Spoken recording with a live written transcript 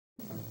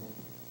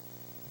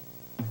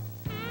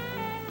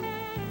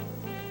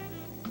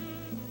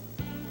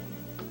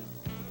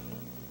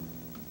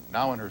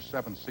Now in her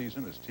 7th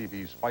season as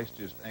TV's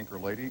feistiest anchor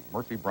lady,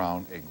 Murphy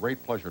Brown, a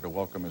great pleasure to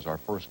welcome as our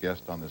first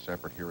guest on this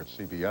effort here at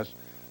CBS,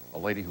 a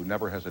lady who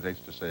never hesitates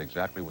to say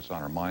exactly what's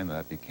on her mind,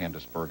 that be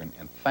Candace Bergen.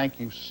 And thank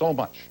you so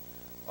much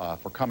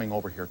for coming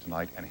over here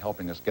tonight and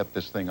helping us get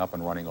this thing up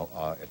and running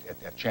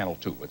at Channel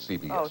 2 at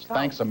CBS. Oh, Tom,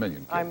 thanks a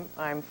million, kid.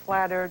 I'm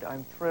flattered,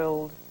 I'm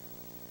thrilled,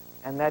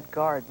 and that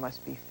guard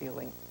must be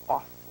feeling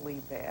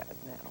awfully bad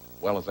now.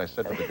 Well, as I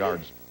said to the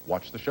guards,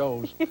 watch the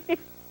shows.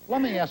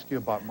 Let me ask you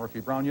about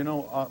Murphy Brown. You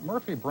know,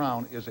 Murphy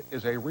Brown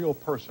is a real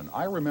person.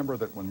 I remember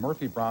that when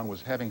Murphy Brown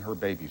was having her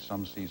baby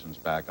some seasons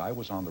back, I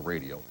was on the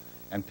radio,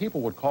 and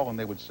people would call and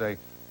they would say,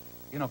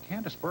 you know,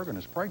 Candace Bergen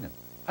is pregnant.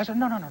 I said,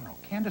 no,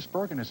 Candace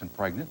Bergen isn't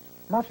pregnant.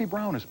 Murphy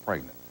Brown is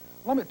pregnant.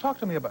 Talk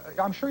to me about,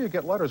 I'm sure you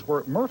get letters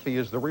where Murphy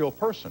is the real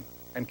person,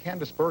 and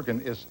Candace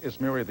Bergen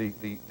is merely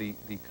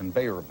the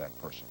conveyor of that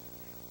person.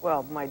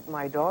 Well,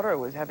 my daughter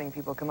was having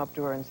people come up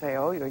to her and say,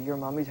 oh, your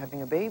mommy's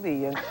having a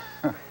baby, and...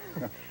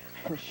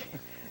 And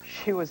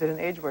she was at an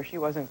age where she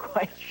wasn't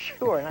quite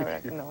sure. And I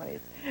was like, no,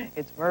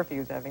 it's Murphy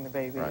who's having the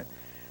baby. Right.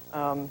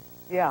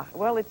 Yeah,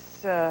 well,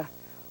 it's,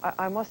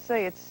 I must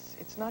say,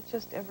 it's not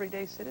just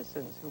everyday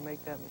citizens who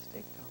make that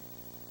mistake,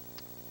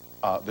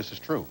 Tom. This is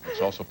true.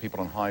 It's also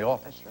people in high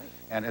office. That's right.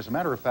 And as a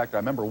matter of fact, I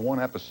remember one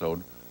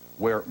episode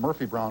where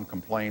Murphy Brown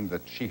complained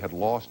that she had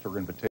lost her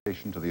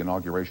invitation to the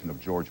inauguration of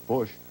George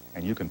Bush,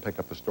 and you can pick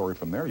up the story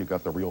from there. You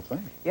got the real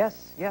thing.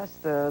 Yes,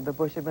 the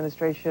Bush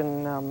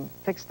administration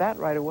fixed that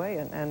right away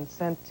and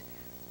sent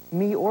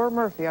me or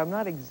Murphy. I'm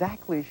not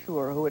exactly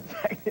sure who, in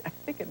fact, I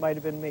think it might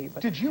have been me.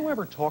 But did you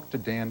ever talk to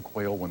Dan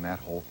Quayle when that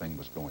whole thing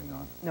was going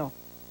on? No.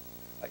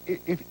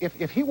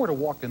 If he were to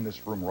walk in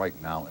this room right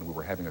now and we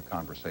were having a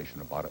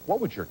conversation about it, what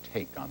would your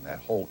take on that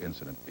whole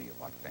incident be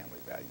about family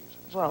values?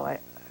 Well,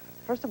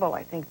 first of all,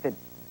 I think that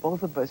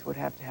both of us would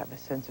have to have a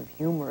sense of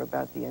humor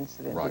about the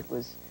incident. Right. It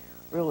was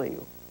really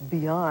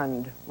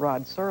beyond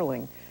Rod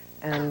Serling.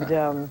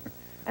 And,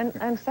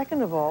 and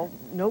second of all,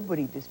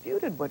 nobody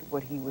disputed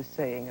what he was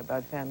saying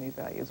about family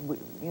values.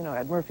 You know,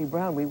 at Murphy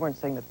Brown, we weren't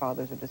saying that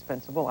fathers are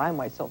dispensable. I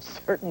myself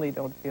certainly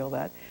don't feel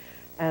that.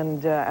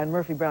 And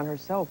Murphy Brown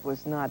herself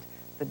was not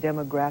the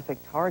demographic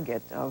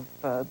target of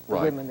the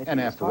women that he was talking about.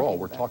 And after all,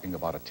 we're talking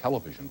about a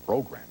television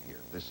program here.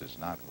 This is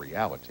not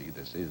reality.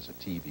 This is a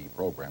TV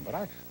program.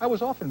 But I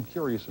was often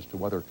curious as to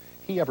whether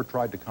he ever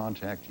tried to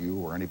contact you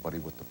or anybody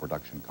with the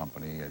production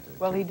company.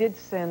 Well, he did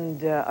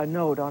send a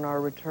note on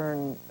our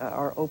return,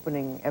 our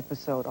opening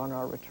episode on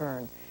our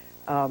return.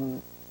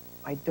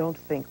 I don't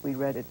think we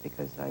read it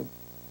because I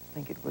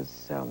think it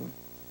was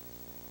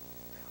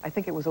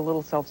a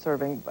little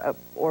self-serving,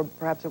 or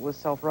perhaps it was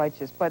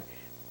self-righteous.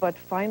 But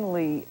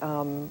finally,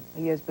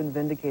 he has been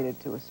vindicated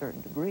to a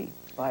certain degree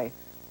by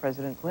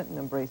President Clinton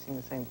embracing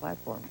the same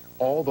platform.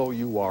 Although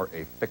you are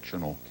a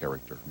fictional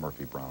character,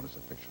 Murphy Brown is a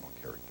fictional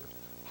character,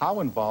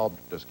 how involved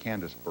does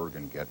Candace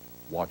Bergen get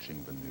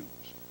watching the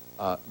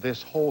news?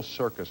 This whole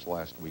circus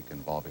last week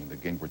involving the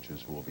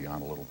Gingriches, who will be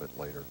on a little bit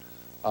later,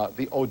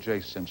 the O.J.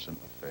 Simpson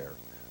affair,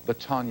 the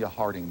Tanya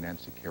Harding,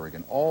 Nancy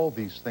Kerrigan, all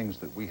these things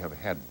that we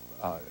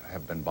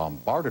have been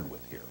bombarded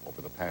with here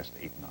over the past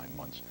 8-9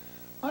 months.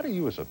 How do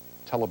you, as a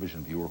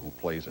television viewer who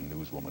plays a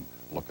newswoman,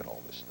 look at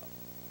all this stuff?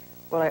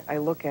 Well, I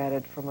look at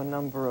it from a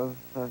number of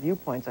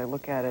viewpoints. I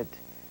look at it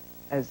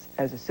as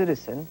a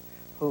citizen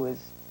who is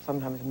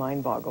sometimes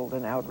mind-boggled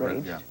and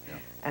outraged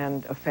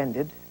and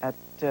offended at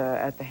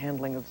the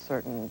handling of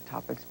certain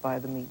topics by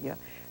the media.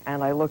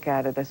 And I look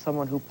at it as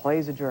someone who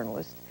plays a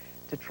journalist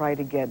to try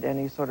to get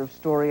any sort of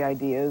story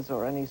ideas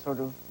or any sort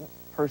of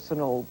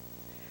personal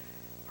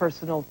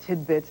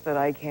tidbits that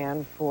I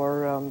can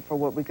for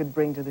what we could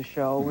bring to the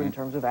show in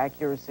terms of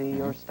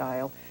accuracy or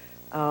style.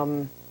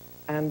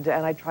 And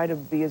I try to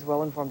be as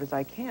well informed as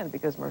I can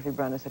because Murphy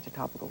Brown is such a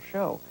topical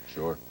show.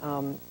 Sure.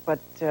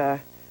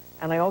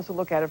 And I also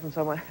look at it from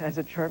someone as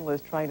a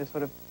journalist trying to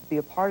sort of be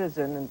a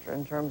partisan in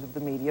terms of the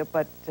media,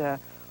 but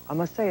I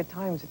must say at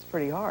times it's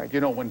pretty hard.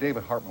 You know, when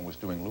David Hartman was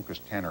doing Lucas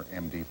Tanner,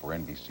 MD, for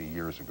NBC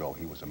years ago,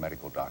 he was a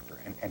medical doctor,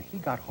 and he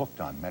got hooked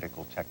on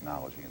medical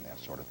technology and that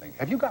sort of thing.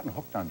 Have you gotten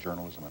hooked on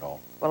journalism at all?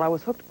 Well, I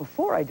was hooked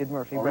before I did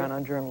Murphy Brown really?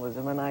 on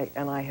journalism, and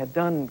I had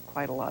done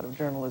quite a lot of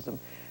journalism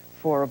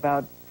for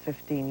about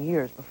 15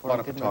 years before I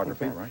did Murphy Brown. A lot of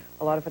photography, right?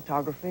 A lot of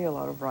photography, a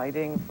lot of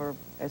writing for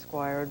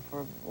Esquire and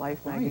for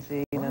Life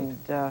magazine,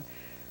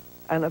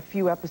 and a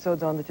few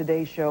episodes on the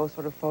Today Show,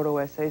 sort of photo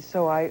essays.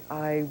 So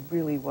I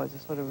really was a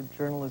sort of a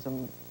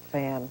journalism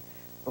fan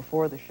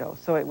before the show.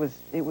 So it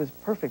was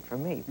perfect for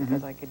me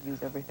because I could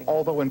use everything.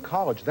 Although in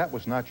college, that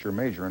was not your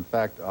major. In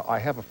fact, I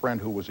have a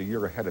friend who was a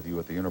year ahead of you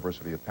at the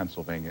University of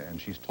Pennsylvania, and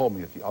she's told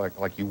me, if you,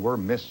 like you were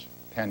Miss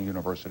Penn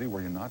University,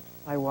 were you not?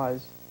 I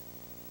was.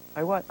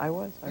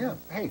 Yeah,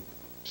 hey,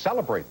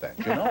 celebrate that,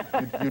 you know?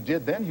 you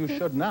did then, you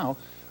should now.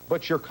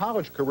 But your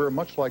college career,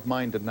 much like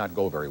mine, did not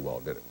go very well,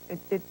 did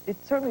it? It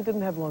certainly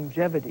didn't have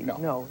longevity,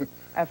 no.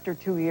 After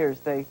 2 years,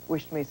 they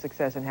wished me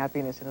success and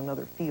happiness in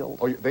another field.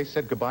 Oh, they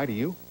said goodbye to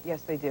you?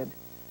 Yes, they did.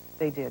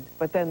 They did.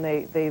 But then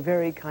they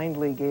very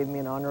kindly gave me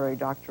an honorary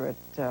doctorate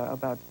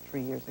about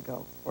 3 years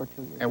ago, or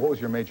 2 years ago. And what was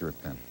your major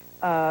at Penn?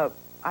 I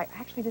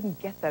actually didn't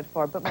get that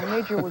far, but my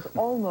major was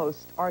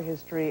almost art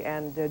history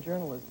and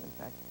journalism, in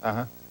fact.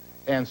 Uh-huh.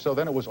 And so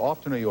then it was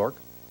off to New York.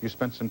 You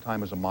spent some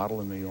time as a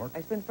model in New York?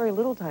 I spent very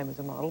little time as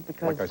a model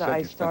because like I said,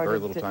 you spent very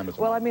little time as a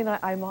model. Well, I mean,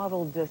 I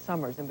modeled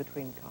summers in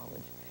between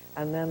college.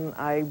 And then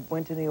I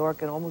went to New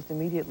York and almost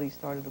immediately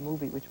started a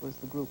movie, which was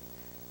The Group.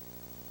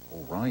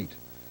 Oh, right.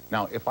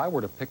 Now, if I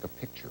were to pick a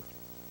picture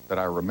that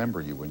I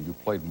remember you when you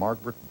played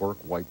Margaret Burke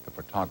White, the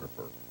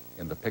photographer,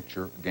 in the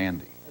picture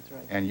Gandhi. That's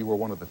right. And you were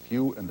one of the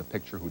few in the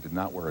picture who did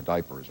not wear a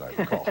diaper, as I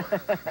recall.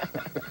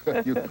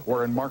 You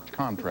were in marked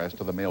contrast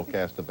to the male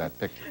cast of that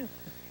picture.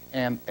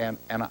 And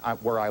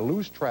where I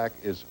lose track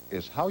is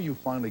how you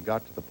finally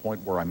got to the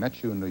point where I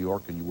met you in New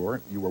York and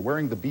you were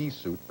wearing the bee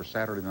suit for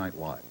Saturday Night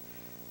Live.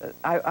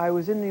 I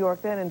was in New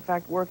York then, in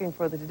fact, working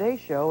for the Today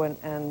Show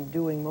and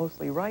doing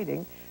mostly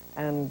writing,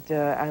 and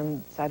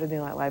Saturday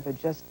Night Live had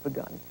just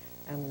begun.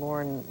 And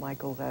Lorne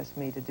Michaels asked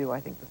me to do, I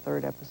think, the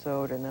 3rd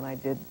episode, and then I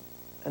did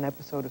an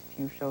episode a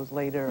few shows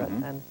later,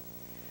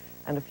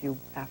 and a few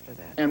after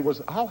that. And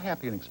how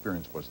happy an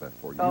experience was that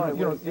for you?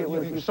 Oh, it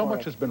was so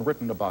much has been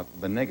written about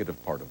the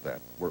negative part of that,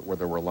 where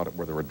there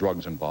were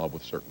drugs involved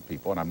with certain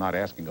people, and I'm not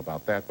asking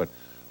about that, but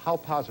how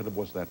positive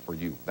was that for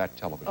you, that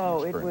television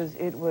experience?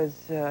 Oh, it was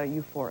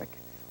euphoric.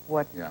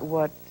 What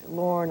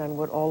Lorne and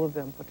what all of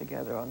them put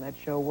together on that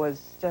show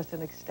was just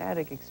an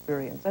ecstatic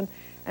experience,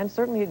 and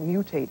certainly it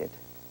mutated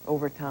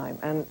over time,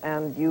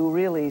 and you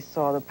really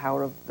saw the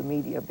power of the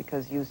media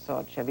because you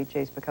saw Chevy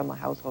Chase become a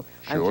household.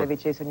 Sure. I'm Chevy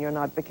Chase and you're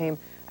not became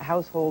a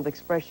household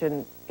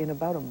expression in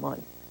about a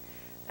month,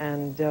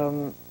 and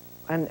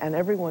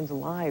everyone's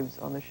lives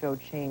on the show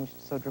changed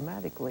so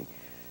dramatically,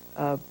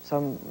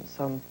 some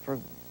for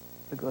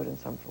the good and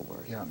some for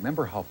worse. Yeah,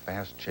 remember how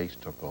fast Chase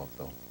took off,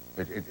 though?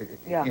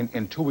 Yeah.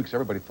 In 2 weeks,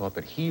 everybody thought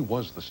that he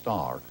was the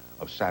star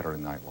of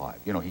Saturday Night Live.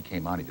 You know, he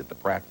came on, he did the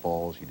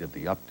pratfalls, he did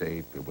the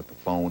update with the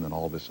phone and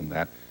all this and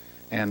that.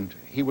 And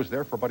he was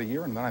there for about a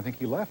year, and then I think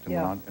he left and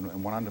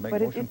went on to make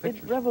motion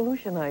pictures. But it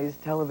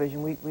revolutionized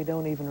television. We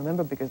don't even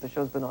remember because the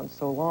show's been on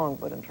so long,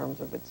 but in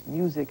terms of its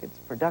music, its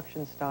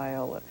production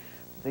style,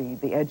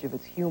 the edge of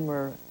its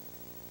humor,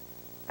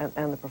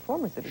 and the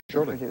performance that it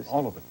produced.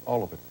 All of it,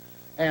 all of it.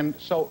 And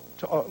so,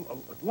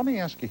 let me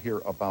ask you here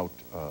about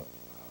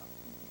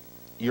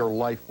your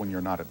life when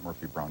you're not at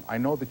Murphy Brown. I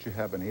know that you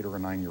have an 8 or a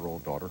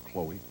 9-year-old daughter,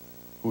 Chloe,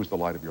 who's the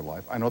light of your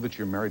life. I know that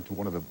you're married to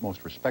one of the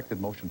most respected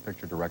motion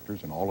picture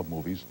directors in all of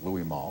movies,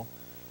 Louis Malle.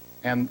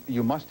 And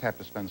you must have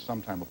to spend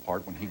some time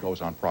apart when he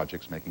goes on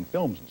projects making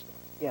films and stuff.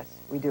 Yes,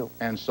 we do.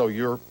 And so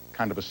you're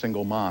kind of a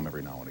single mom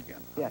every now and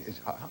again.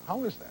 Yes.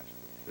 How is that?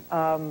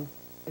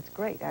 It's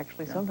great,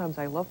 actually. Yeah. Sometimes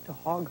I love to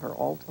hog her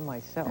all to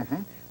myself.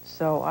 Mm-hmm.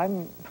 So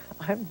I'm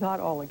not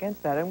all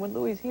against that. And when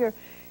Louis is here,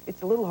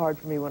 it's a little hard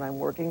for me when I'm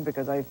working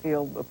because I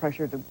feel the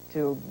pressure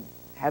to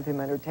have him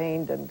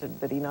entertained and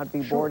that he not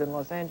be bored in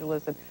Los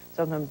Angeles. And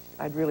sometimes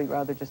I'd really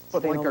rather just stay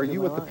home. But like, are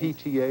you at the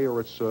PTA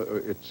or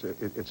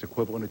its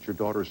equivalent at your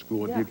daughter's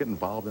school? Yeah. Do you get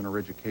involved in her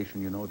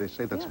education? You know, they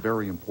say that's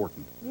very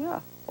important. Yeah,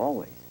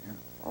 always. Yeah.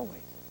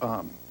 Always.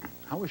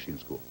 How is she in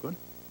school? Good?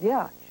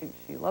 Yeah,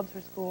 she loves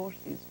her school.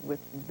 She's with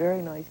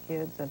very nice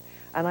kids, and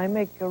I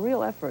make a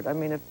real effort. I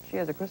mean, if she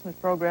has a Christmas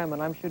program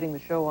and I'm shooting the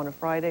show on a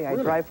Friday, I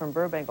drive from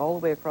Burbank all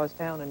the way across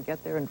town and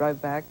get there and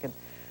drive back, and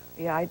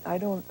yeah, I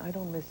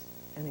don't miss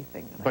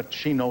anything. But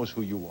she knows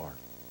who you are.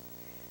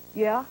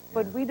 Yeah,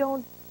 but we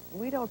don't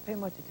pay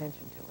much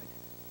attention to it.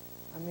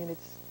 I mean,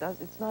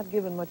 it's not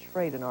given much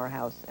freight in our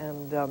house,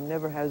 and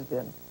never has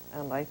been,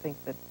 and I think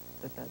that's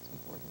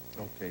important.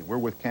 Okay, we're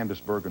with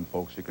Candace Bergen,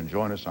 folks. You can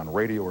join us on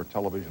radio or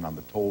television on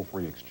the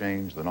toll-free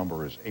exchange. The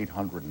number is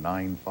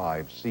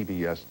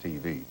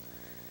 800-95-CBS-TV.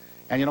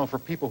 And, you know, for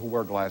people who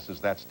wear glasses,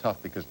 that's tough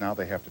because now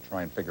they have to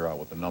try and figure out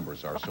what the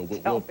numbers are. So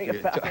Tell me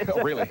about it.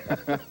 Really?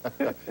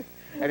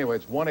 Anyway,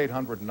 it's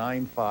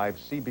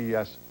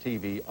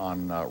 1-800-95-CBS-TV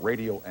on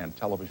radio and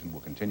television.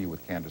 We'll continue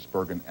with Candace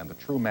Bergen and the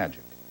true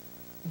magic,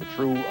 the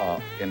true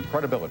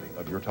incredibility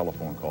of your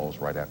telephone calls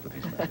right after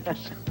these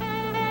messages.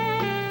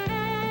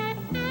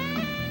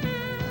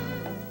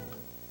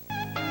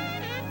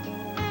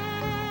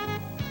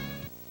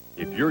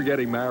 If you're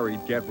getting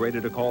married, get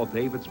ready to call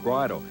David's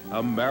Bridal,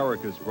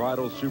 America's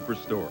bridal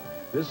superstore.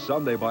 This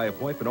Sunday, by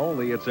appointment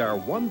only, it's our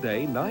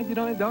one-day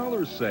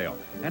 $99 sale.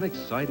 An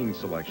exciting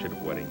selection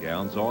of wedding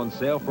gowns on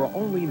sale for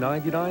only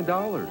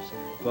 $99.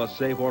 Plus,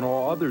 save on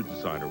all other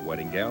designer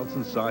wedding gowns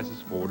in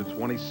sizes 4 to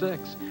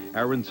 26.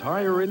 Our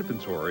entire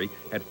inventory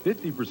at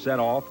 50%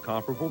 off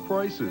comparable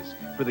prices.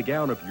 For the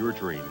gown of your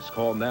dreams,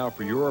 call now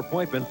for your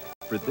appointment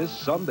for this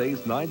Sunday's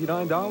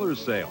 $99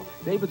 sale.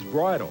 David's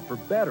Bridal, for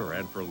better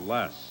and for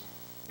less.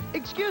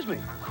 Excuse me,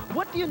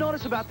 what do you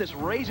notice about this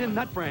Raisin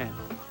Nut Brand?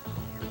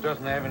 It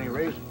doesn't have any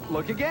raisins.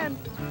 Look again.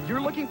 You're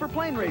looking for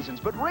plain raisins,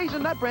 but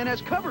Raisin Nut Brand has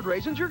covered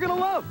raisins you're going to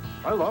love.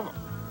 I love them.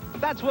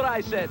 That's what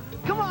I said.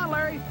 Come on,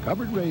 Larry.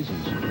 Covered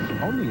raisins,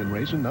 only in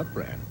Raisin Nut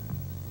Brand.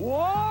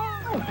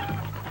 Whoa!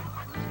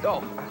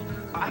 Oh,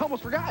 I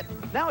almost forgot.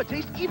 Now it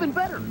tastes even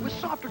better with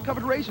softer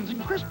covered raisins and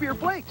crispier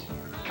flakes.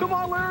 Come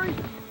on, Larry.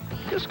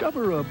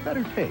 Discover a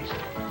better taste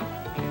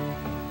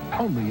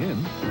Only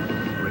in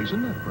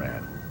Raisin Nut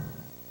Bran.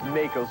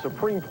 Mako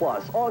Supreme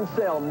Plus on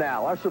sale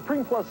now. Our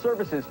Supreme Plus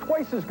service is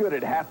twice as good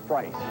at half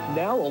price.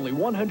 Now only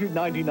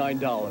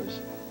 $199.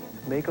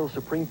 Mako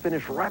Supreme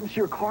Finish wraps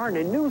your car in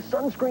a new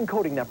sunscreen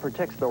coating that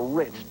protects the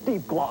rich,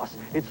 deep gloss.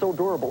 It's so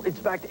durable, it's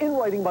backed in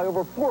writing by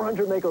over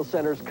 400 Mako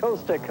centers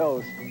coast to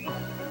coast.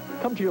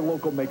 Come to your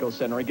local Mako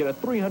center and get a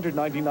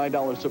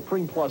 $399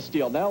 Supreme Plus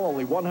deal. Now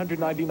only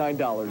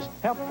 $199,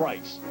 half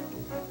price.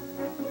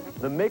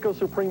 The Mako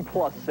Supreme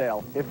Plus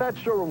sale. If that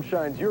showroom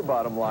shines your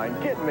bottom line,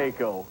 get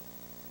Mako.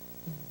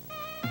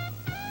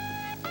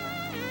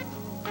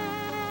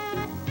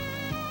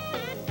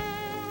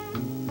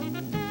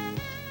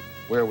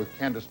 We're with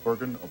Candace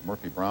Bergen of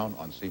Murphy Brown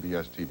on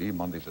CBS TV,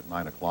 Mondays at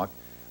 9 o'clock.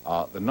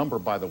 The number,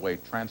 by the way,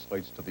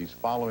 translates to these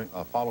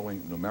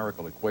following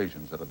numerical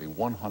equations. That'll be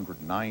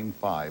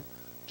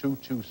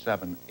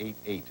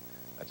 100-9522788.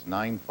 That's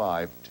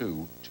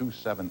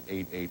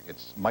 9522788.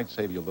 It might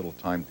save you a little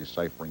time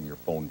deciphering your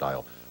phone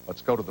dial.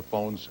 Let's go to the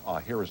phones.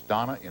 Here is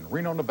Donna in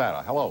Reno,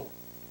 Nevada. Hello.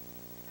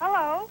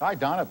 Hello. Hi,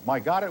 Donna. My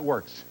God, it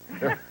works.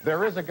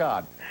 There is a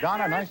God.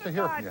 Donna, nice to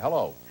hear from you.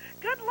 Hello.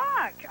 Good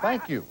luck.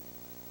 Thank you.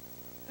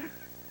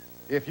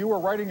 If you were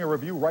writing a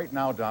review right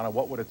now, Donna,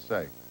 what would it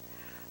say?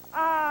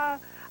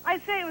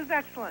 I'd say it was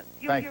excellent.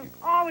 Thank you're you.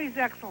 Always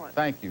excellent.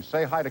 Thank you.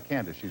 Say hi to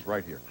Candace. She's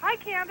right here. Hi,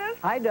 Candace.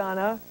 Hi,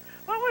 Donna.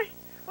 What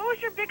was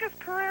your biggest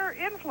career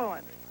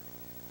influence?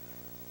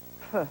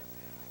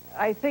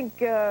 I think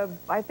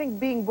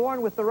being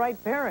born with the right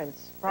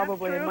parents,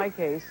 probably in my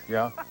case.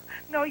 Yeah?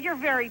 No, you're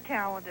very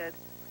talented.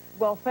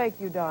 Well, thank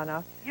you,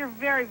 Donna. You're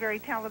very, very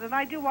talented. And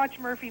I do watch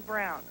Murphy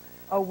Brown.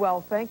 Oh,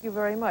 well, thank you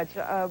very much.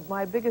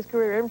 My biggest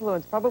career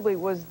influence probably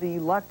was the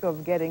luck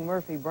of getting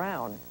Murphy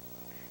Brown.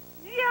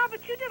 Yeah,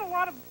 but you did a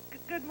lot of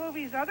good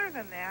movies other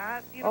than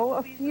that. You know,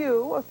 a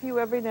few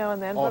every now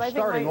and then. Oh, but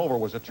Starting Over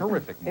was a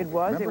terrific movie. It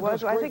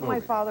was. I think my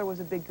movie? father was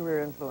a big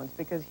career influence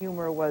because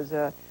humor was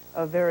a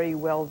very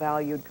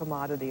well-valued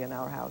commodity in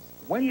our house.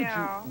 When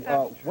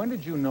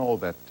did you know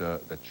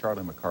that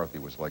Charlie McCarthy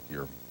was like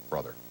your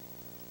brother?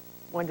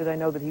 When did I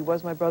know that he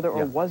was my brother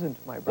or wasn't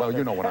my brother? Well,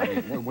 you know what I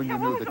mean. When you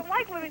knew what was that... it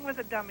like living with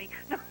a dummy?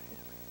 No.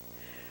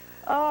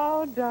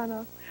 Oh,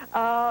 Donna.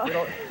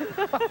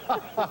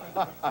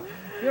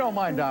 You don't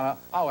mind, Donna.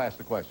 I'll ask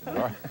the question, all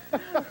right?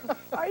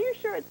 Are you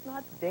sure it's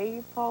not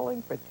Dave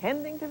Pauling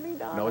pretending to be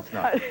Donna? No, it's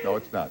not. No,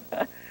 it's not.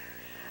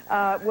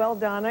 Well,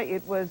 Donna,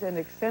 it was an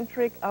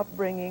eccentric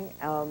upbringing,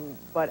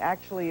 but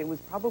actually it was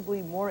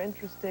probably more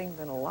interesting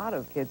than a lot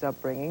of kids'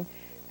 upbringing.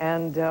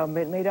 And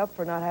it made up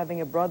for not having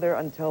a brother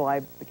until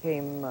I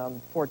became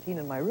 14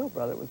 and my real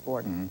brother was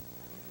born. Mm-hmm.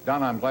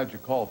 Donna, I'm glad you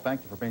called.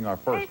 Thank you for being our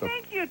first. Hey,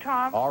 thank you,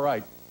 Tom. All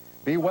right.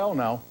 Be well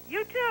now.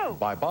 You too.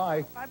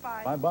 Bye-bye.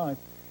 Bye-bye. Bye-bye.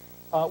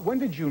 When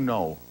did you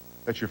know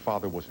that your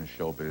father was in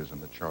showbiz and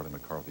that Charlie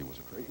McCarthy was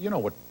a... You know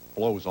what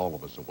blows all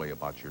of us away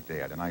about your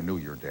dad, and I knew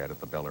your dad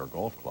at the Bel Air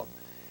Golf Club,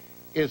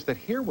 is that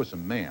here was a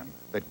man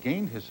that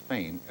gained his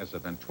fame as a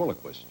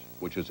ventriloquist,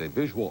 which is a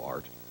visual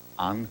art,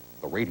 on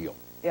the radio.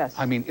 Yes.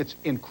 I mean, it's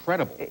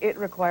incredible. It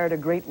required a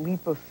great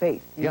leap of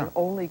faith. You Yeah.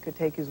 only could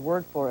take his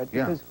word for it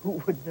because who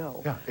would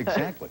know? Yeah,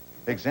 exactly.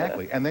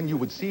 Exactly. And then you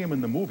would see him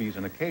in the movies,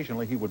 and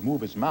occasionally he would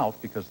move his mouth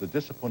because the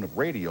discipline of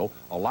radio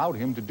allowed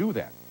him to do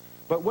that.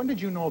 But when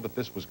did you know that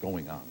this was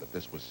going on, that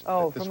this was...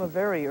 Oh, from a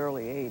very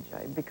early age,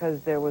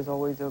 because there was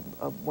always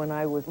when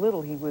I was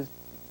little, he was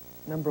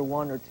number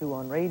 1 or 2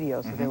 on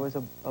radio, so there was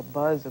a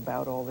buzz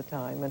about all the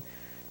time. And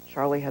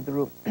Charlie had the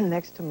room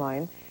next to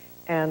mine,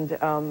 and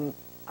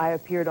I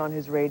appeared on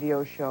his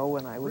radio show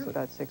when I was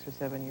about 6 or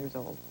 7 years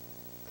old,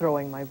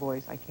 throwing my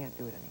voice. I can't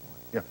do it anymore.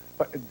 Yeah,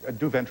 but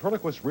do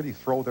ventriloquists really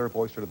throw their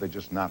voice, or do they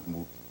just not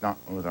move their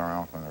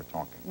mouth when they're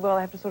talking? Well,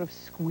 I have to sort of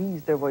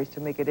squeeze their voice to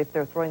make it, if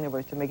they're throwing their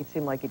voice, to make it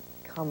seem like it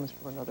comes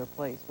from another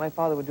place. My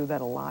father would do that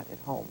a lot at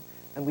home,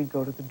 and we'd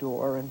go to the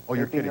door, and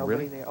there'd be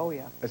nobody there. Oh,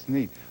 yeah. That's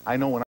neat. I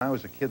know when I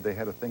was a kid, they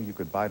had a thing you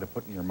could buy to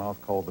put in your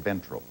mouth called the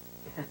Ventro.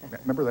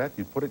 Remember that?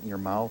 You'd put it in your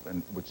mouth,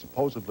 and it would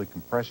supposedly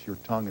compress your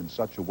tongue in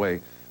such a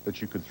way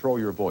that you could throw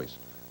your voice.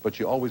 But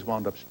you always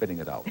wound up spitting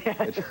it out.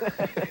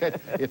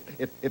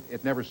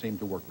 It never seemed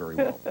to work very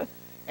well.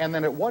 And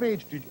then at what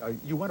age did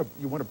you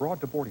went abroad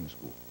to boarding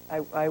school?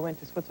 I went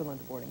to Switzerland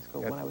to boarding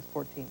school when I was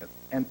 14.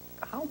 And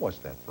how was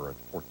that for a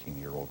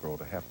 14-year-old girl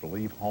to have to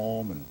leave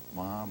home and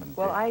mom and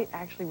Well, dad? I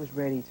actually was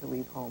ready to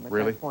leave home at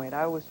Really? that point.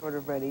 I was sort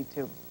of ready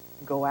to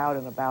go out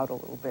and about a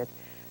little bit.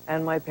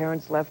 And my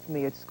parents left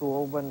me at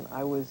school when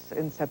I was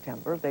in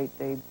September.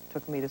 They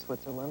took me to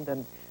Switzerland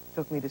and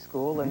took me to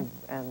school and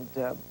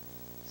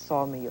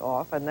saw me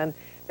off. And then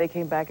they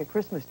came back at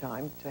Christmas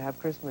time to have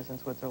Christmas in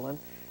Switzerland.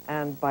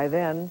 And by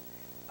then,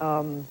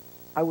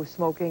 I was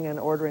smoking and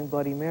ordering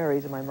Bloody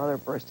Marys, and my mother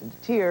burst into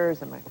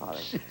tears, and my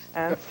father.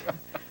 And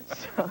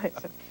so I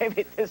said,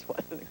 maybe this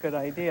wasn't a good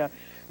idea,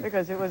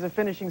 because it was a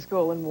finishing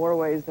school in more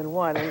ways than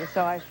one. And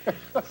so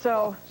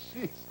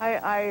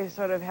I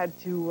sort of had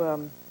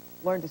to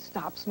learn to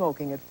stop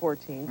smoking at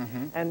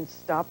 14 and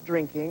stop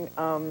drinking.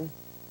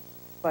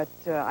 But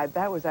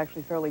that was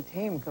actually fairly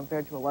tame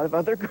compared to a lot of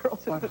other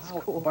girls at the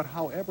school. But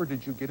however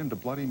did you get into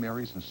Bloody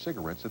Marys and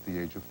cigarettes at the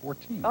age of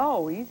 14?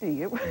 Oh,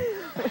 easy. It was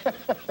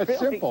really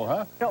simple,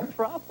 huh? No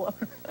problem.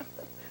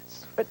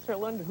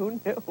 Switzerland, who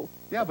knew?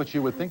 Yeah, but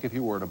you would think if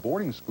you were at a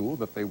boarding school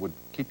that they would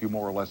keep you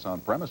more or less on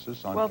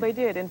premises. Well, they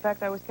did. In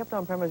fact, I was kept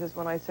on premises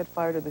when I set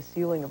fire to the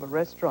ceiling of a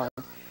restaurant.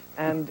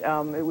 And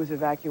it was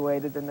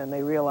evacuated, and then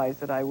they realized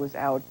that I was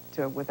out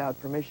without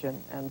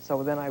permission. And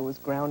so then I was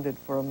grounded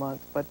for a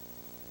month, but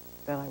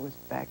then I was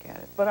back at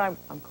it. But I'm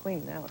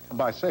clean now.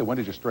 But I say, when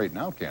did you straighten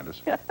out,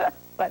 Candace?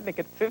 I think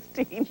at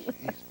 15.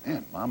 Jeez,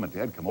 man, Mom and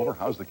Dad come over.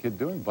 How's the kid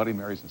doing? Bloody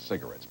Marys and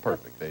cigarettes.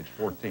 Perfect, age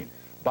 14.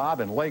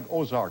 Bob in Lake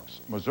Ozarks,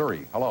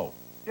 Missouri. Hello.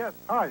 Yes,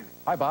 hi.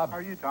 Hi, Bob. How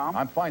are you, Tom?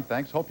 I'm fine,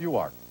 thanks. Hope you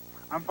are.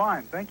 I'm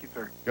fine, thank you,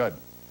 sir. Good.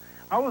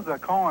 I was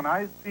calling. I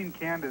had seen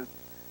Candace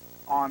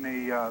on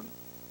a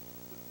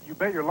You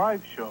Bet Your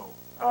Life show,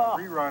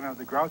 rerun of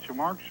the Groucho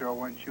Marx show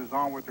when she was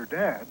on with her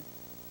dad.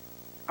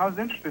 I was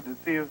interested to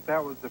see if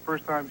that was the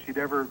first time she'd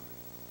ever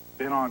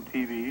been on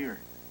TV. Or...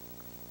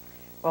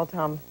 Well,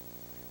 Tom,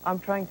 I'm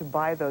trying to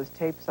buy those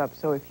tapes up,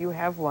 so if you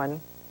have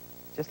one,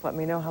 just let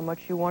me know how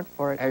much you want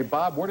for it. Hey,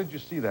 Bob, where did you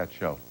see that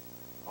show?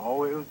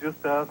 Oh, it was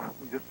just a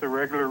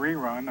regular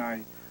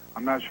rerun.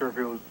 I'm not sure if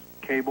it was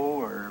cable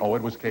or... Oh,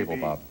 it was cable,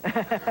 TV. Bob.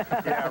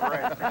 Yeah,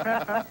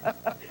 right.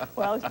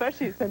 Well,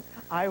 especially since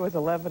I was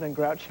 11 and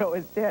Groucho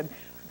is dead.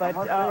 But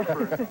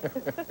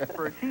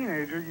for a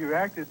teenager, you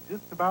acted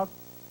just about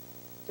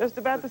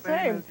the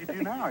same as you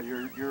do now.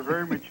 You're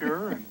very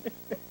mature. And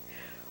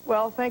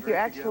well, thank you.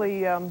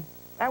 Actually,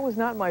 that was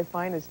not my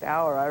finest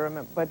hour, I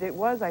remember. But it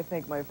was, I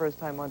think, my first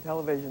time on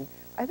television.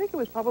 I think it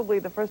was probably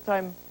the first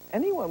time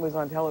anyone was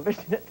on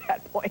television at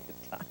that point in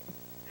time.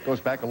 Goes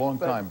back a long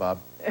time,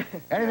 Bob.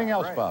 Anything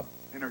else, right. Bob?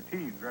 In her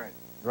teens, right.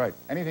 Right.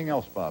 Anything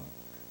else, Bob?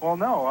 Well,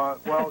 no.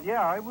 Well,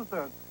 yeah,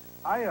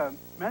 I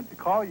meant to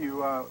call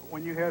you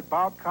when you had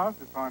Bob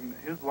Costas on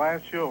his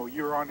last show.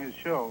 You were on his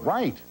show.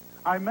 Right.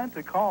 I meant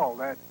to call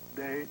that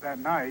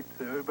night,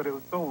 but it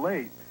was so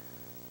late.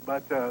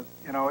 But,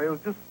 you know, it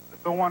was just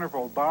so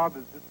wonderful. Bob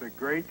is just a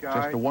great guy.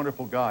 Just a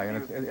wonderful guy.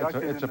 And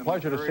it's a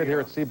pleasure to sit here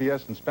at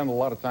CBS and spend a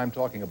lot of time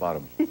talking about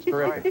him. It's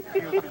terrific.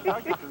 Right. He was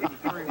inducted to the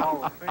Missouri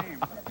Hall of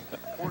Fame.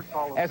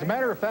 As a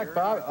matter of fact,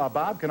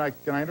 Bob, can I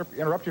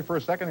interrupt you for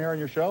a second here on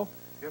your show?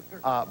 Yes, sir.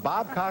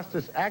 Bob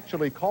Costas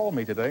actually called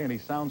me today, and he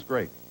sounds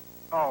great.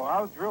 Oh, I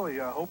was really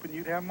hoping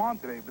you'd have him on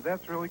today, but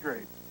that's really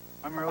great.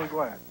 I'm really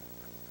glad.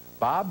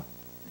 Bob?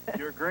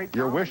 You're a great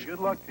your Tom, wish. Good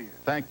luck to you.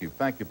 Thank you,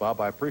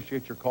 Bob. I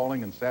appreciate your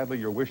calling, and sadly,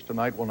 your wish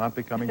tonight will not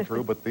be coming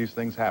true, but these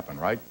things happen,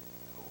 right?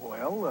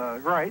 Well,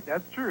 right,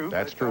 that's true.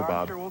 That's true,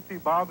 Bob. I'm sure we'll see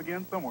Bob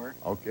again somewhere.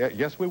 Okay,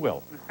 yes, we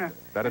will.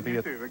 That'd be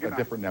a Good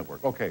different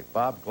network. Okay,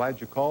 Bob,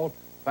 glad you called.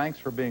 Thanks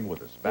for being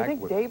with us. Do you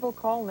think Dave will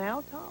call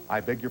now, Tom?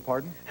 I beg your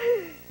pardon?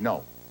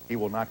 No, he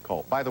will not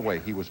call. By the way,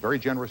 he was very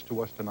generous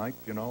to us tonight,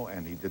 you know,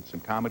 and he did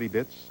some comedy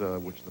bits,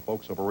 which the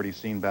folks have already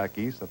seen back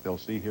east that they'll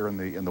see here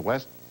in the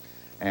West.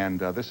 And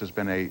this has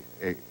been a...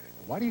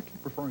 Why do you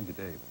keep referring to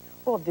Dave?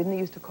 Well, didn't he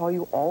used to call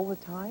you all the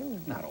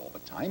time? Not all the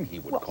time. He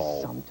would well,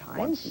 call sometimes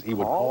once. He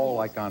would call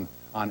like on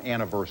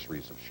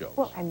anniversaries of shows.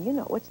 Well, and you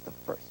know, it's the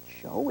first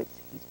show.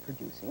 He's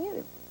producing it. It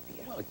would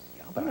be well,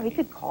 yeah, but you know, he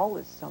could call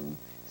as some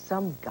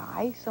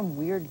guy, some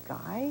weird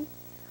guy.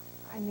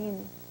 I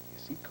mean...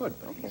 Yes, he could,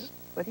 but okay,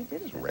 but he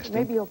didn't. Resting.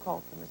 Maybe he'll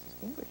call for Mrs.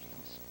 Gingrich.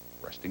 He's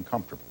resting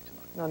comfortably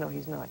tonight. No,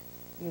 he's not.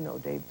 You know,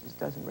 Dave just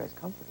doesn't rest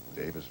comfortably.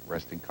 Dave is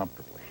resting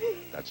comfortably.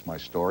 That's my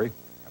story,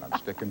 and I'm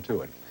sticking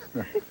to it.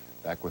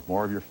 Back with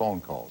more of your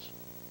phone calls.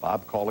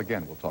 Bob, call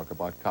again. We'll talk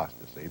about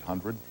Costas.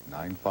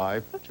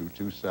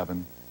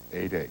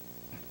 800-95-227-88.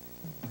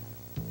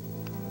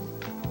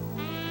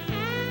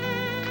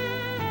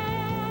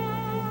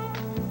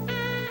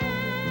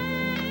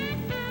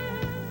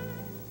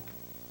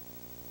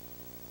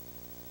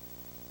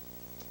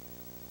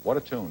 What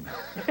a tune.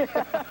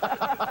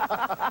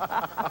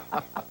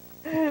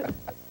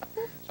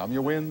 Some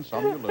you win,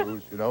 some you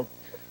lose, you know.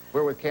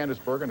 We're with Candace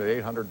Bergen at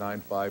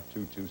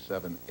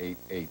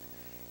 800-95-227-88.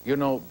 You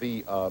know,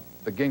 the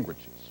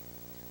Gingriches,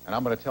 and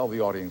I'm going to tell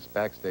the audience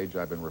backstage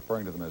I've been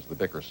referring to them as the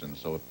Bickersons,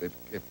 so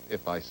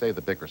if I say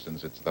the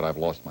Bickersons, it's that I've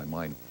lost my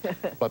mind.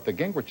 But the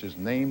Gingriches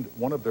named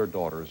one of their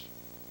daughters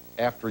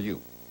after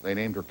you. They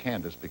named her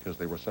Candace because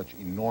they were such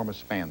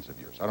enormous fans of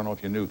yours. I don't know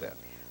if you knew that.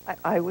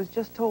 I was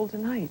just told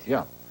tonight.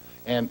 Yeah.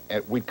 And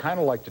we'd kind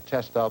of like to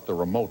test out the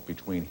remote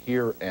between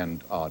here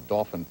and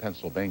Dauphin,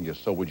 Pennsylvania.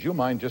 So would you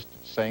mind just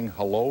saying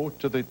hello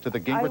to the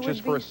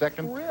Gingriches for a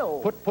second?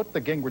 Thrilled. Put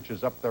the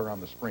Gingriches up there on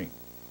the screen.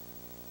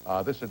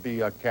 This would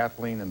be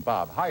Kathleen and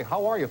Bob. Hi,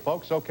 how are you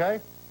folks? Okay?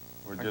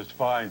 We're just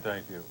fine,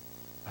 thank you.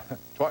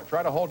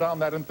 Try to hold down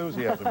that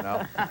enthusiasm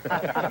now.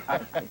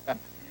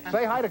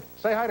 Say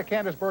hi to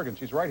Candace Bergen.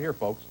 She's right here,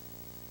 folks.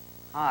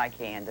 Hi,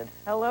 Candace.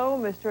 Hello,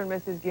 Mr. and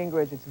Mrs.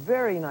 Gingrich. It's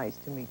very nice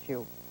to meet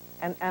you.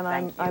 And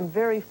I'm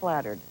very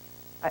flattered.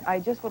 I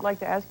just would like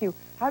to ask you,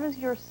 how does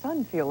your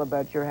son feel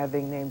about your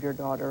having named your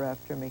daughter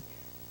after me?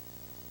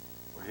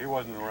 Well, he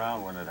wasn't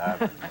around when it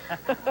happened.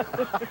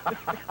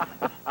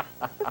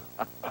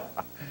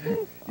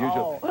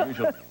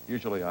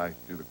 Usually I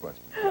do the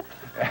question.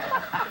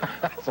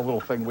 That's a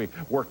little thing we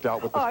worked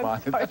out with the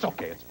sponsor. That's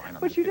okay, it's fine.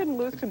 But you didn't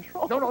lose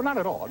control. No, not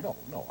at all.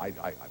 No, I've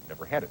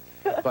never had it.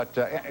 But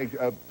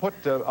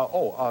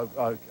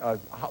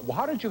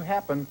how did you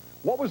happen?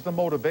 What was the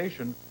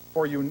motivation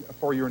for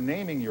your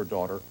naming your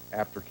daughter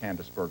after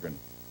Candace Bergen?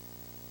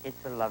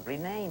 It's a lovely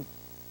name.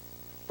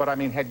 But I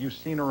mean, had you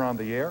seen her on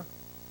the air,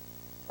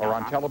 or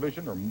on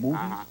television, or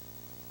movies?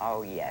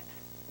 Oh yes.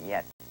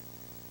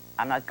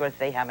 I'm not going to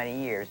say how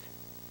many years.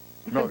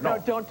 No,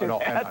 don't do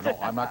that. No,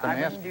 I'm not going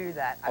to ask. I wouldn't do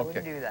that. I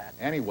wouldn't do that.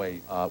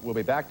 Anyway, we'll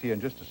be back to you in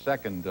just a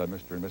second,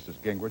 Mr. and Mrs.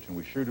 Gingrich, and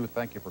we sure do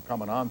thank you for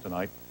coming on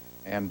tonight.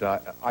 And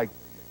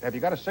have you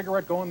got a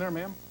cigarette going there,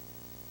 ma'am?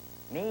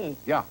 Me?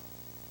 Yeah.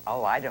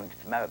 Oh, I don't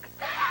smoke.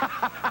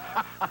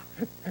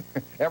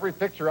 Every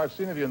picture I've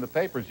seen of you in the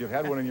papers, you've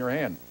had one in your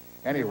hand.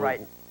 Anyway,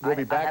 right. we'll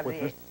be back with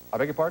Mr. I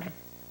beg your pardon?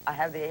 I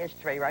have the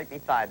ashtray right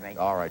beside me.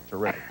 All right,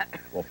 terrific.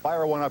 Well,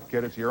 fire one up,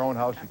 kid. It's your own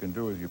house. You can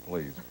do as you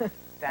please.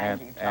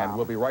 Thank you, Tom. And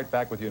we'll be right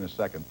back with you in a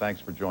second. Thanks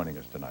for joining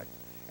us tonight.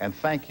 And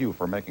thank you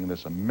for making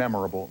this a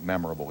memorable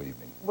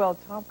evening. Well,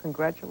 Tom,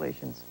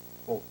 congratulations.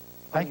 Well,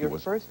 thank you. On your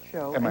first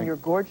show and your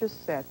gorgeous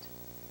set.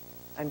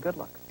 And good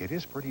luck. It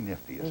is pretty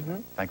nifty, isn't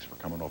it? Thanks for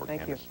coming over,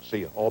 Thank Candace. you. See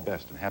you. All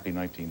best and happy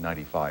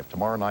 1995.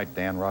 Tomorrow night,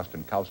 Dan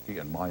Rostenkowski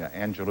and Maya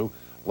Angelou.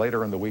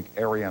 Later in the week,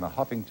 Ariana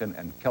Huffington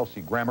and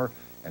Kelsey Grammer.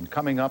 And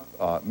coming up,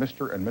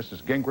 Mr. and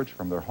Mrs. Gingrich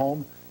from their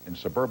home in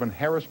suburban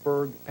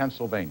Harrisburg,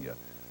 Pennsylvania.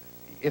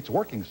 It's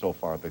working so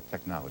far, the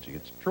technology.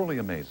 It's truly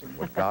amazing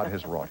what God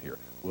has wrought here.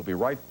 We'll be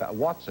right back.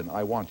 Watson,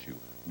 I want you.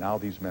 Now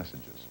these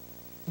messages.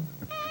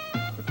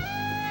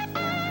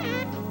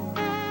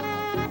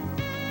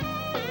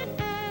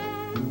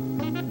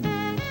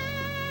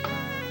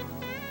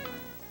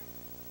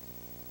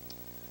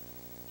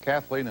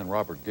 Kathleen and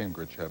Robert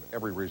Gingrich have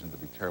every reason to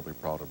be terribly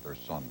proud of their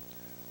son.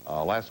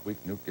 Last week,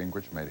 Newt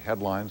Gingrich made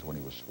headlines when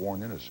he was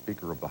sworn in as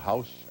Speaker of the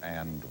House,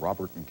 and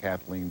Robert and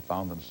Kathleen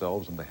found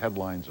themselves in the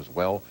headlines as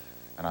well.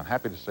 And I'm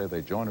happy to say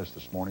they join us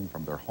this morning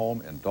from their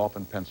home in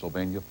Dauphin,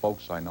 Pennsylvania.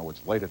 Folks, I know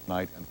it's late at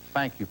night, and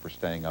thank you for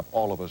staying up.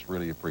 All of us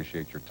really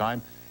appreciate your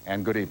time,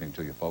 and good evening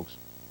to you, folks.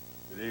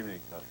 Good evening.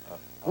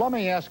 Let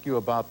me ask you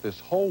about this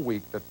whole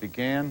week that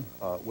began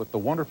with the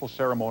wonderful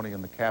ceremony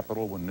in the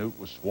Capitol when Newt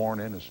was sworn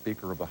in as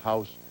Speaker of the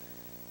House,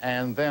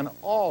 and then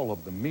all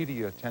of the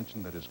media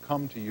attention that has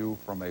come to you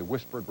from a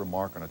whispered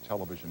remark on a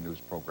television news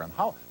program.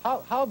 How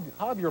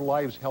have your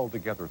lives held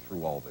together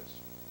through all this?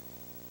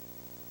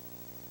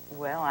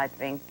 Well, I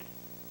think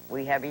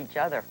we have each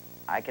other.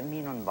 I can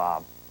lean on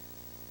Bob.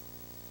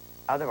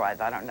 Otherwise,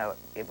 I don't know.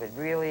 It was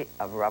really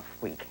a rough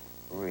week,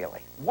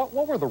 really. What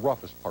were the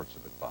roughest parts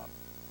of it, Bob?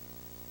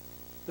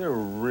 There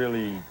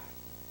really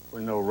were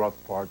no rough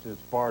parts. As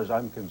far as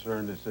I'm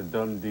concerned, it's a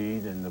done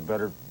deed, and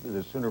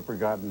the sooner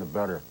forgotten, the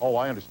better. Oh,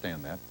 I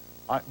understand that.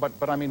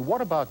 But I mean,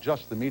 what about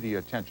just the media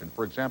attention?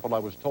 For example, I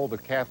was told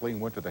that Kathleen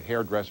went to the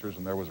hairdressers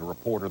and there was a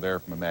reporter there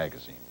from a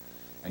magazine.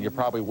 And you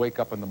probably wake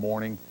up in the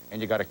morning and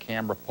you got a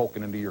camera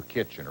poking into your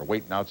kitchen or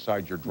waiting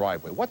outside your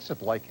driveway. What's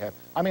it like?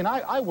 I mean,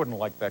 I wouldn't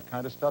like that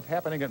kind of stuff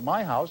happening at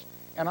my house,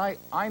 and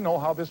I know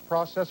how this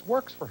process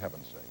works, for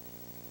heaven's sake.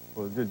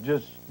 Well,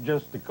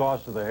 just the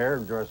cost of the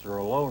hairdresser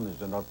alone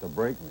is enough to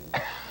break me.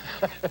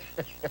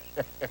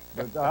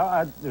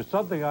 But there's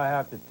something I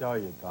have to tell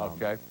you, Tom.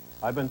 Okay.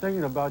 I've been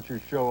thinking about your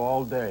show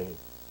all day,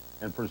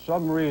 and for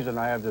some reason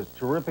I have this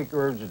terrific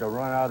urge to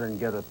run out and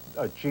get a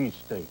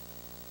cheesesteak.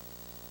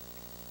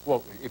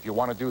 Well, if you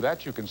want to do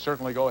that, you can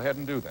certainly go ahead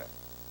and do that.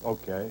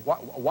 Okay.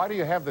 Why do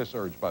you have this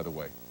urge, by the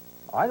way?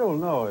 I don't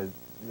know. It's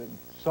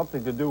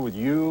something to do with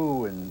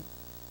you and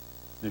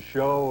the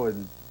show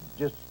and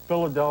just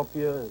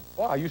Philadelphia.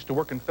 Well, I used to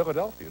work in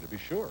Philadelphia, to be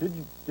sure.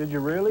 Did you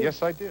really?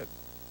 Yes, I did.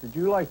 Did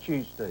you like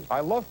cheesesteaks? I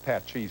love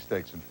Pat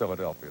cheesesteaks in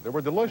Philadelphia. They were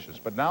delicious,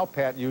 but now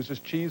Pat uses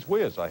Cheese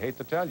Whiz, I hate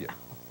to tell you.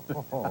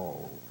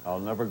 Oh, I'll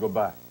never go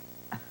back.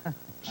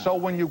 So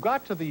when you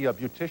got to the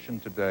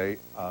beautician today,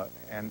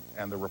 and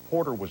the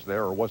reporter was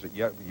there, or was it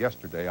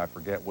yesterday, I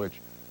forget which,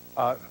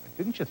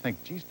 didn't you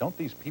think, geez, don't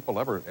these people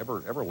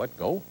ever let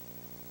go?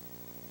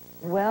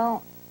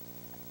 Well,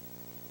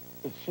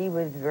 she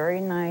was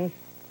very nice.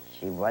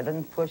 She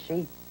wasn't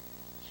pushy.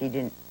 She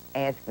didn't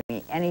ask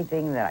me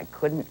anything that I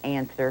couldn't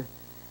answer.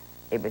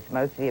 It was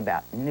mostly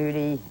about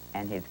Nudie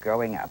and his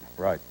growing up.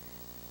 Right.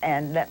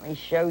 And let me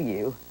show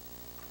you.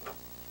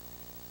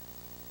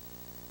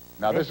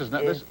 Now this is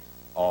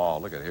oh,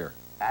 look at here.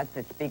 That's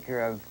the Speaker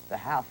of the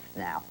House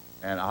now.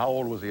 And how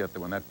old was he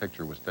when that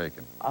picture was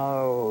taken?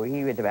 Oh,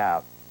 he was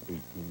about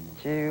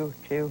 2.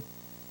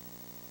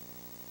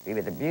 He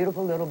was a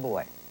beautiful little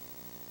boy.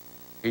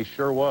 He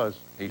sure was.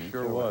 He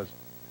sure was.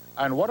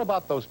 And what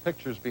about those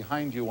pictures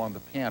behind you on the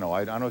piano?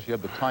 I notice you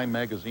have the Time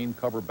magazine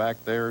cover back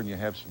there, and you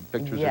have some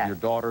pictures of your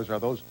daughters. Are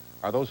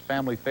those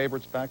family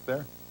favorites back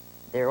there?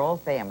 They're all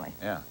family.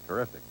 Yeah,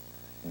 terrific.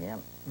 Yeah.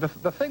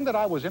 The thing that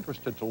I was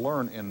interested to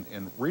learn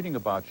in reading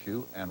about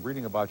you and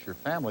reading about your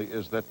family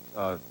is that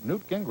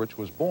Newt Gingrich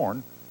was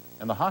born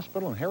in the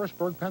hospital in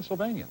Harrisburg,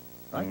 Pennsylvania,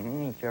 right?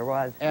 Mm-hmm, he sure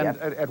was. And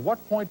at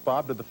what point,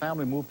 Bob, did the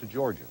family move to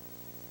Georgia?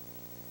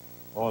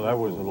 Oh, that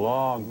was a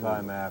long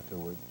time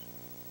afterwards.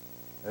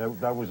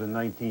 That was in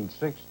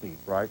 1960,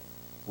 right?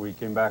 We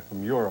came back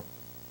from Europe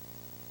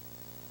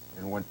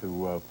and went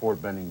to Fort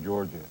Benning,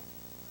 Georgia.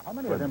 How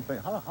many of them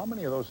things? How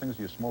many of those things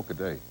do you smoke a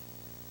day?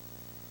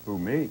 Who,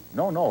 me?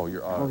 No,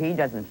 you're. Oh, he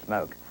doesn't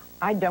smoke.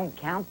 I don't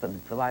count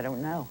them, so I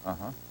don't know.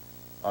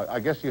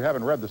 I guess you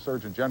haven't read the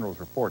Surgeon General's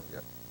report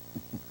yet.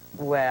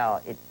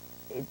 Well, it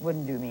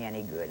wouldn't do me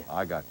any good.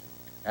 I got you.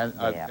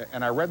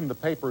 And I read in the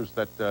papers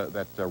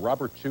that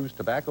Robert chews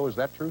tobacco. Is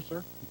that true,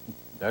 sir?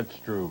 That's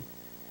true.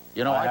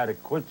 You know, I had to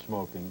quit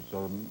smoking,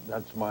 so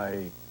that's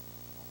my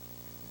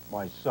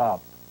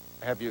sop.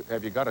 Have you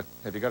got a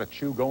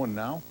chew going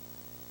now?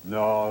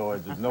 No,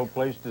 there's no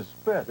place to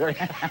spit.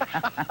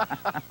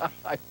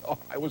 I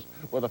was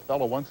with a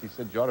fellow once. He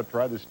said, you ought to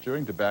try this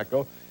chewing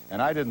tobacco.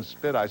 And I didn't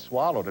spit. I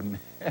swallowed. And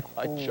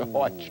I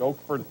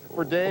choked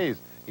for days.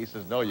 He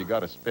says, no, you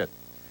got to spit.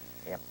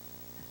 Yep.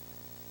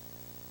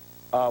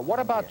 What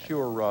about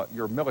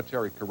your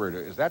military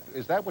career? Is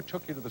that what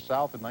took you to the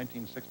South in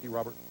 1960,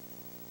 Robert?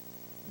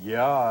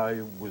 Yeah,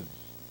 I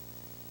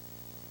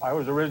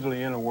was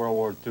originally in World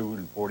War II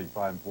in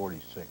 45 and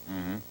 46.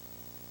 Mm-hmm.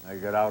 I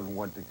got out and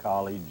went to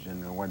college,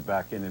 and I went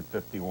back in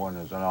 51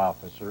 as an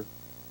officer.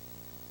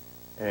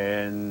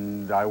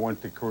 And I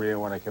went to Korea.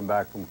 When I came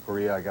back from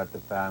Korea, I got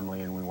the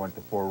family, and we went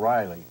to Fort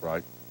Riley.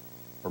 Right.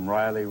 From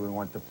Riley, we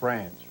went to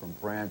France. From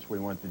France, we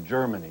went to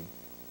Germany.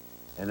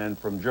 And then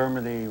from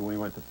Germany, we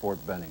went to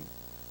Fort Benning.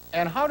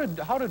 And how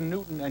did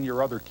Newton and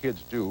your other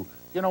kids do?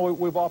 You know,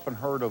 we've often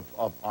heard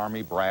of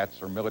Army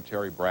brats or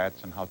military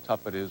brats and how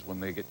tough it is when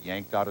they get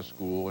yanked out of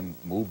school and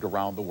moved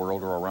around the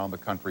world or around the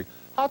country.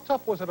 How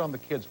tough was it on the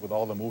kids with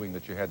all the moving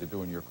that you had to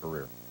do in your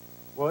career?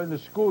 Well, in the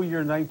school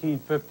year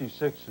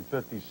 1956 and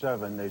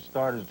 57, they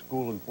started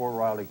school in Fort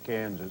Riley,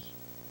 Kansas,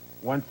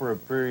 went for a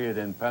period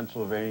in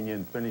Pennsylvania,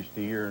 and finished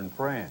a year in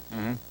France.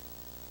 Mm-hmm.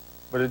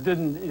 But it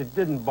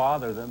didn't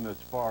bother them as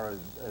far as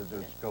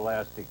their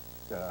scholastic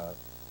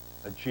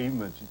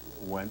achievements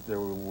went.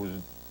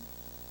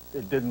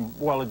 It didn't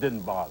bother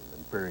them,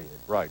 period.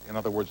 Right. In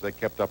other words, they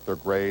kept up their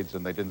grades,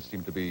 and they didn't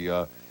seem to be,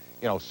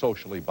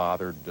 socially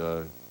bothered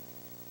by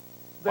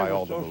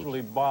all the moves. They were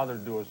socially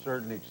bothered to a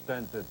certain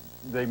extent that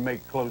they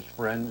make close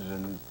friends,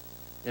 and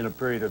in a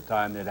period of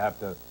time, they'd have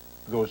to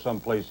go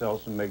someplace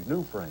else and make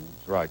new friends.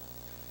 Right.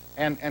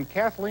 And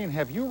Kathleen,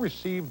 have you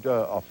received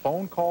a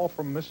phone call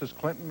from Mrs.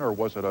 Clinton, or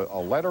was it a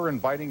letter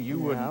inviting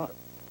you? No.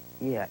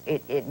 Yeah,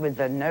 it was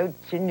a note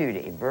to Newt,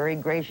 a very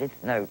gracious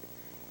note,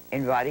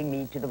 inviting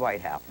me to the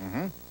White House.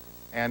 Mm-hmm.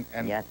 And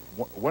yes.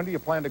 When do you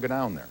plan to go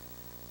down there?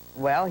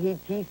 Well, he's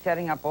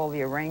setting up all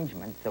the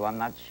arrangements, so I'm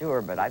not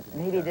sure, but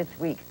maybe this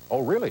week.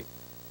 Oh, really?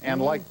 And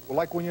Mm-hmm.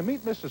 like when you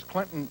meet Mrs.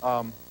 Clinton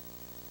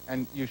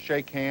and you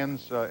shake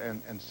hands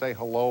and say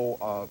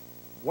hello,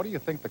 what do you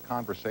think the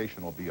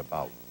conversation will be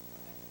about?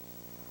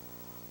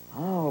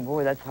 Oh,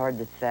 boy, that's hard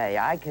to say.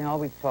 I can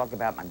always talk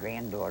about my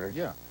granddaughters.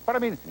 Yeah. But, I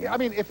mean,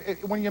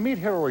 if when you meet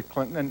Hillary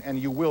Clinton, and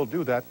you will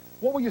do that,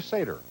 what will you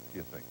say to her, do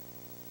you think?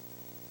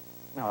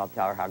 Well, I'll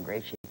tell her how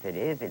gracious it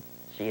is.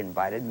 She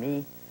invited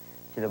me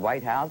to the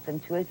White House and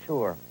to a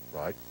tour.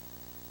 Right.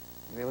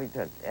 Really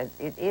does.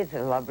 It is a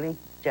lovely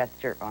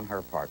gesture on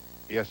her part.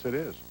 Yes, it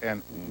is.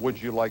 And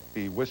would you like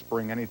be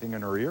whispering anything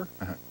in her ear?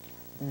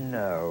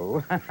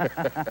 No.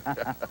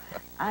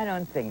 I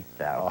don't think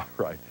so. All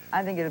right.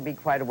 I think it'll be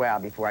quite a while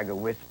before I go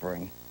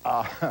whispering.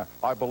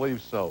 I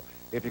believe so.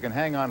 If you can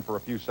hang on for a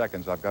few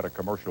seconds, I've got a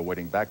commercial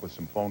waiting back with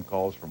some phone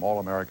calls from all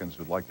Americans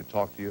who'd like to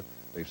talk to you.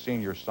 They've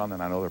seen your son,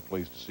 and I know they're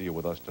pleased to see you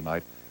with us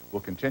tonight.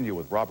 We'll continue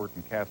with Robert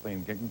and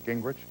Kathleen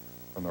Gingrich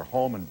from their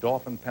home in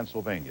Dauphin,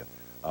 Pennsylvania.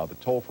 The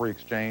toll-free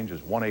exchange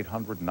is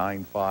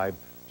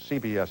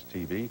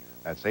 1-800-95-CBS-TV.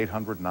 That's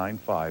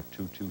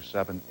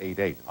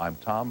 800-95-22788. I'm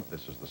Tom.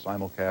 This is the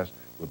simulcast.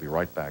 We'll be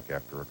right back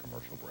after a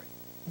commercial break.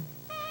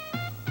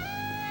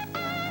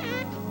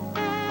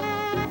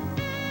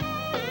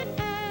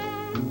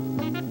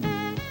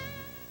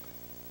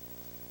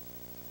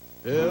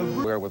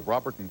 We're with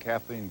Robert and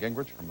Kathleen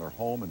Gingrich from their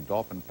home in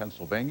Dauphin,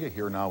 Pennsylvania.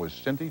 Here now is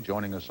Cindy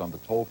joining us on the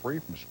toll-free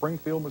from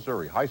Springfield,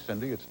 Missouri. Hi,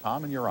 Cindy. It's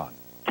Tom, and you're on.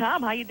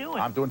 Tom, how you doing?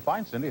 I'm doing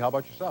fine, Cindy. How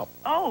about yourself?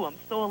 Oh, I'm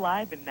still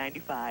alive in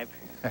 95.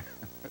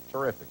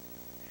 Terrific.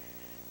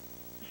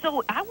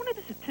 So I wanted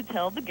to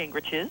tell the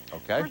Gingriches,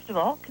 first of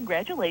all,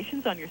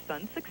 congratulations on your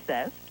son's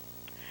success.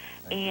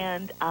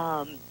 And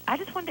I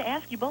just wanted to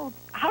ask you both,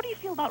 how do you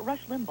feel about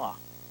Rush Limbaugh?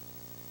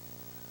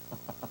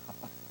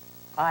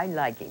 I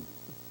like him.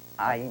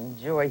 I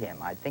enjoy him.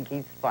 I think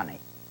he's funny.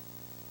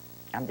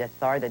 I'm just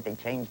sorry that they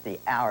changed the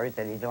hours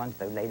that he's on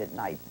so late at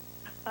night.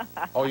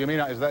 Oh, you mean,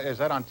 is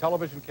that on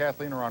television,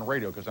 Kathleen, or on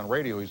radio? Because on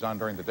radio he's on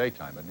during the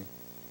daytime, isn't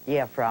he?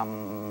 Yeah,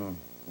 from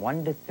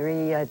 1 to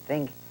 3, I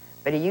think.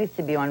 But he used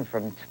to be on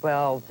from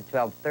 12 to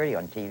 12:30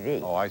 on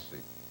TV. Oh, I see.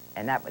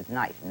 And that was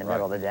nice in the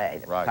middle of the day.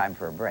 It was time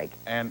for a break.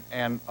 And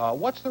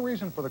what's the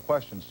reason for the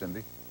question,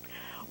 Cindy?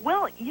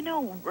 Well, you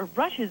know,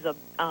 Rush is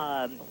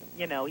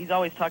he's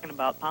always talking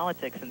about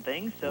politics and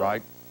things. So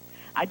I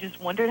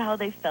just wondered how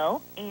they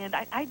felt, and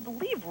I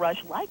believe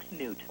Rush likes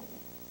Newt.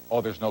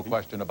 Oh, there's no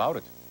question about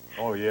it.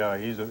 Oh, yeah,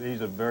 he's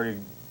a very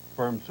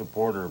firm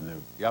supporter of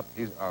Newt. Yep,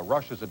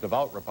 Rush is a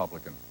devout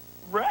Republican.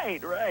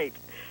 Right, right.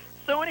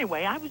 So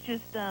anyway, I was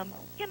just,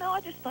 you know,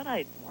 I just thought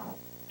I'd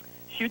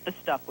shoot the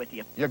stuff with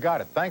you. You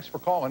got it. Thanks for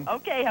calling.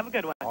 Okay, have a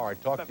good one. All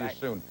right, talk Bye-bye. to you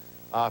soon.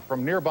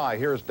 From nearby,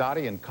 here's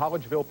Dottie in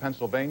Collegeville,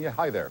 Pennsylvania.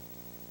 Hi there.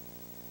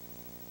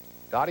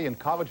 Dottie in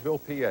Collegeville,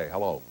 PA.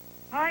 Hello.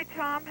 Hi,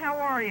 Tom. How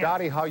are you?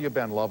 Dottie, how you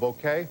been, love?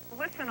 Okay?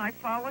 Listen, I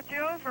followed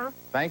you over.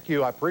 Thank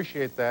you. I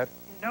appreciate that.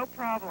 No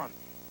problem.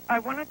 I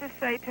wanted to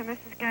say to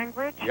Mrs.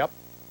 Gingrich. Yep.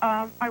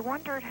 I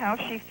wondered how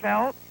she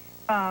felt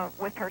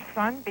with her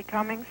son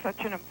becoming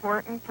such an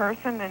important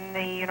person in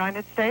the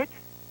United States.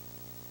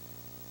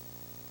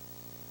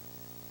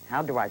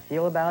 How do I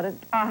feel about it?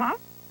 Uh-huh.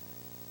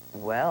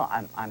 Well,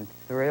 I'm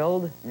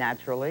thrilled,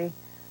 naturally,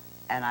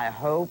 and I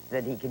hope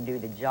that he can do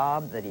the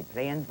job that he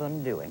plans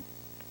on doing.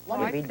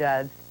 If he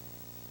does.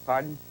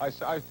 Pardon?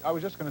 I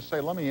was just going to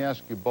say, let me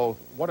ask you both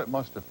what it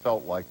must have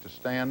felt like to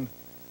stand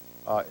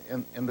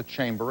in the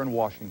chamber in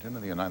Washington,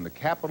 in the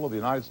capital of the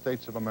United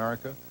States of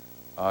America.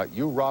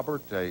 You,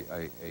 Robert,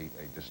 a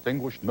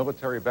distinguished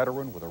military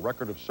veteran with a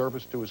record of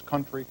service to his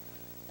country,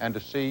 and to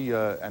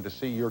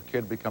see your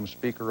kid become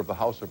Speaker of the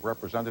House of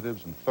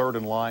Representatives and third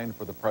in line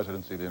for the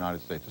presidency of the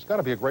United States. It's got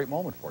to be a great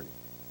moment for you.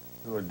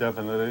 Well,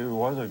 definitely, it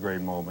was a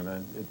great moment,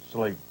 and it's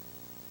like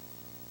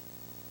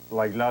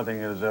nothing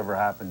has ever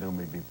happened to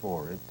me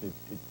before.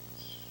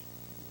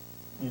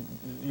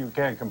 You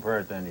can't compare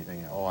it to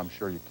anything else. Oh, I'm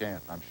sure you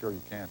can't. I'm sure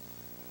you can't.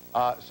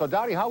 So,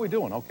 Dottie, how are we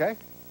doing? Okay?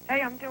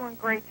 Hey, I'm doing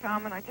great,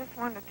 Tom, and I just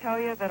wanted to tell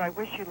you that I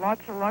wish you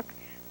lots of luck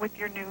with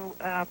your new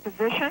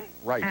position.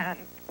 Right. And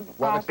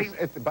well,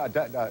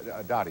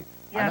 Dottie,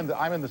 yes.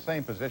 I'm in the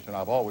same position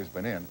I've always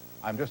been in.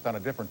 I'm just on a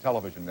different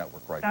television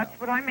network right now.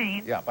 That's what I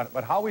mean. Yeah,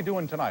 but how are we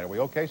doing tonight? Are we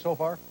okay so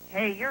far?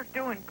 Hey, you're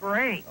doing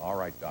great. All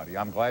right, Dottie.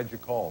 I'm glad you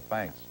called.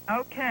 Thanks.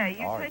 Okay.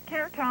 You All take right.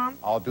 care, Tom.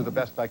 I'll do the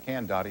best I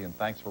can, Dottie, and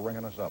thanks for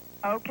ringing us up.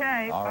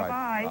 Okay. All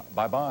Bye-bye. right.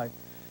 Bye-bye.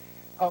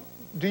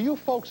 Do you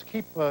folks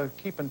keep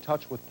in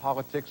touch with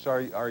politics? Are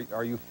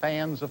you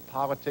fans of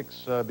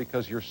politics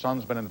because your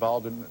son's been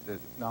involved in it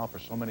now for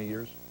so many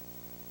years?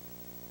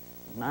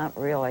 Not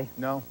really.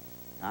 No?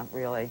 Not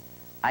really.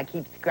 I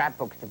keep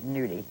scrapbooks of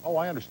Nudie. Oh,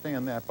 I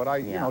understand that,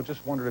 but you know,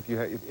 just wondered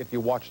if you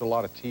watched a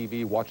lot of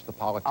TV, watched the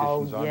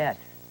politicians on. Oh, yes.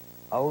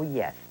 Oh,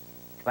 yes.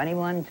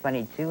 21,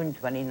 22, and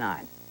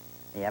 29.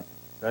 Yep.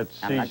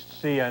 That's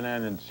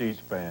CNN and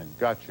C-SPAN.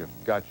 Got you.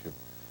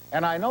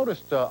 And I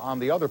noticed on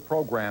the other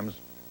programs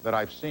that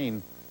I've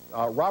seen,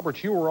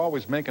 Robert, you were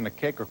always making a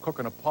cake or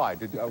cooking a pie.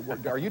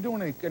 Are you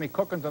doing any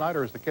cooking tonight,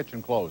 or is the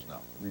kitchen closed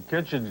now? The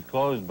kitchen's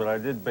closed, but I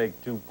did bake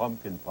 2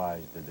 pumpkin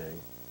pies today.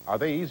 Are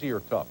they easy or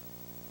tough?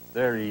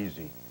 They're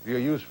easy. Do you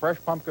use fresh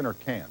pumpkin or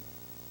canned?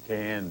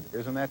 Canned.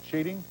 Isn't that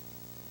cheating?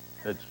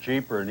 That's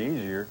cheaper and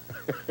easier.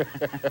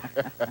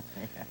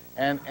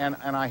 And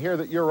I hear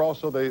that you're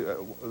also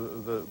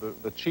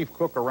the chief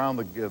cook around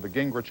the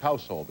Gingrich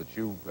household. That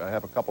you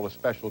have a couple of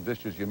special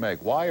dishes you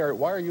make. Why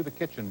are you the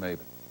kitchen maven?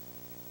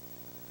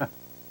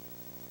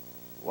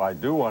 Well, I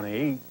do want to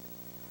eat.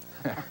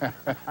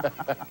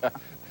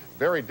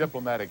 Very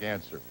diplomatic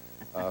answer.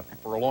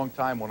 For a long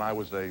time, when I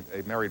was a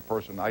married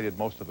person, I did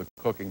most of the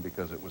cooking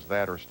because it was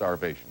that or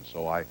starvation.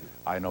 So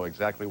I know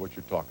exactly what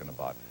you're talking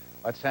about.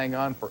 Let's hang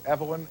on for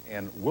Evelyn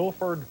in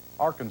Wilford,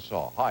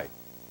 Arkansas. Hi.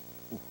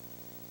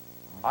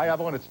 Hi,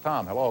 Evelyn. It's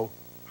Tom. Hello.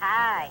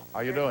 Hi.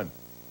 How you doing?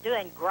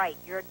 Doing great.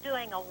 You're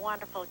doing a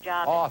wonderful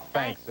job. Oh, and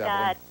thanks, thank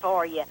Evelyn. God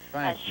for you.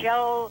 Thank a you.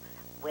 show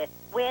with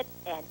wit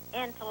and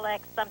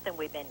intellect, something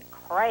we've been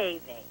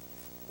craving.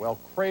 Well,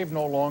 crave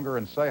no longer,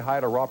 and say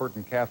hi to Robert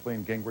and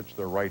Kathleen Gingrich.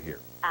 They're right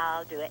here.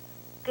 I'll do it.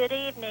 Good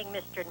evening,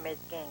 Mr. and Ms.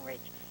 Gingrich.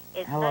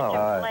 It's Hello. such a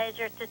Hi.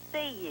 pleasure to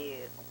see you.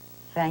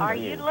 Thank Are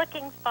you. you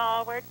looking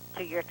forward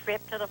to your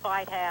trip to the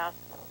White House?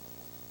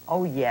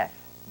 Oh, yes,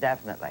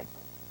 definitely.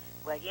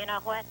 Well, you know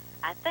what?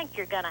 I think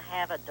you're going to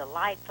have a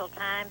delightful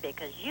time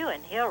because you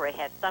and Hillary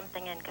have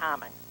something in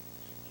common.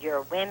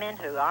 You're women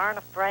who aren't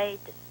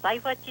afraid to say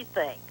what you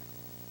think,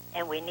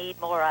 and we need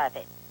more of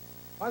it.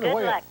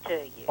 Good luck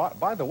to you.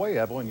 By the way,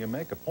 Evelyn, you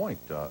make a point.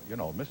 You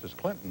know, Mrs.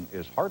 Clinton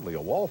is hardly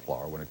a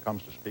wallflower when it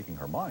comes to speaking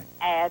her mind.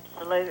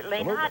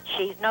 Absolutely not.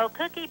 She's no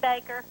cookie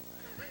baker.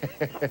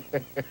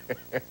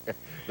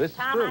 This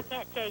Tom, is true. I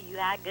can't tell you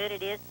how good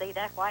it is to see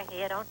that white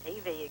head on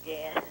TV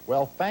again.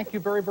 Well, thank you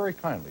very, very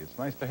kindly. It's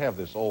nice to have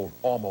this old,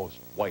 almost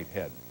white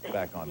head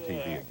back on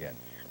TV Yes. again.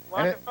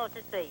 Wonderful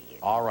to see you.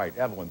 All right,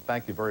 Evelyn,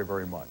 thank you very,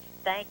 very much.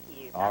 Thank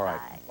you. All right,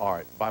 all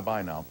right.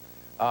 Bye-bye now.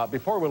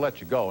 Before we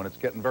let you go, and it's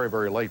getting very,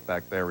 very late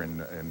back there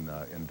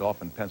in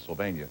Dauphin,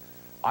 Pennsylvania,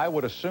 I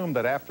would assume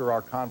that after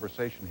our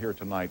conversation here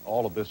tonight,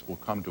 all of this will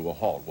come to a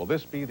halt. Will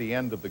this be the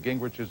end of the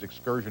Gingrich's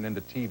excursion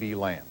into TV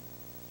land?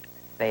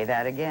 Say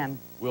that again.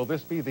 Will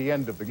this be the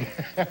end of the...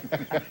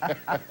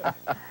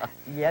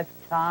 Yes,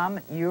 Tom,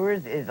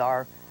 yours is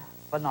our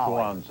finale.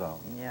 Swan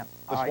song. Yeah.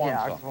 The swan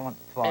yeah, song. our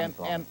swan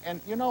song.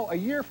 And, you know, a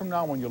year from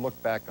now when you look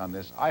back on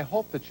this, I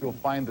hope that you'll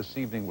find this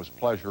evening was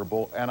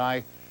pleasurable, and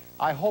I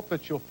hope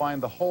that you'll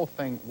find the whole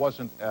thing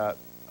wasn't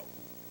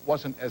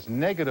wasn't as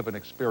negative an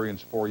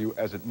experience for you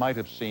as it might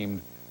have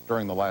seemed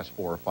during the last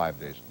 4 or 5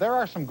 days. There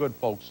are some good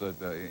folks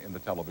in the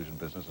television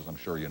business, as I'm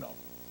sure you know.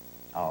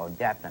 Oh,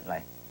 definitely.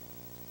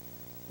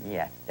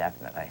 Yes,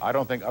 definitely. I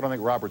don't think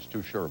Robert's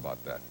too sure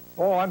about that.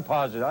 Oh, I'm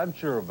positive. I'm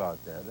sure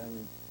about that. I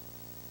mean,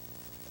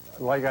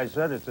 like I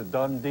said, it's a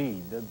done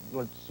deed.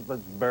 Let's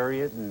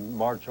bury it and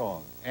march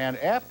on. And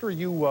after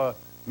you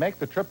make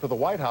the trip to the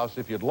White House,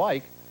 if you'd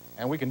like,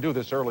 and we can do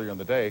this earlier in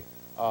the day,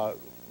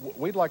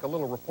 we'd like a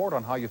little report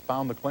on how you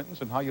found the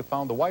Clintons and how you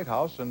found the White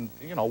House and,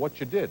 you know, what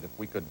you did. If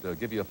we could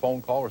give you a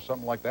phone call or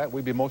something like that,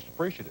 we'd be most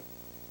appreciative.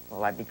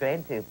 Well, I'd be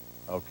glad to.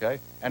 Okay.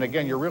 And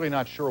again, you're really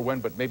not sure when,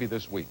 but maybe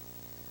this week.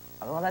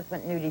 Well, that's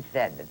what Newty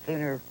said. The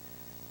sooner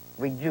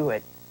we do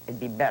it, it'd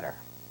be better.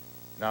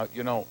 Now,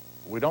 you know,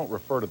 we don't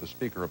refer to the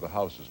Speaker of the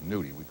House as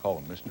Newty. We call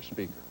him Mr.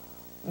 Speaker.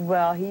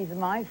 Well, he's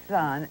my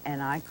son,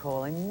 and I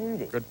call him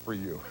Newty. Good for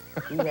you.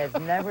 He has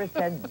never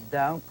said,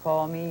 don't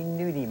call me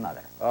Newty,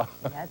 Mother.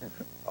 He hasn't.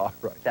 All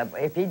right. So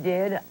if he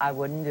did, I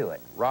wouldn't do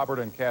it. Robert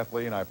and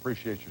Kathleen, I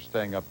appreciate your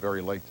staying up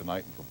very late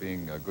tonight and for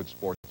being good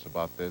sports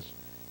about this.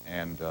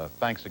 And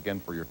thanks again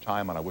for your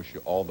time, and I wish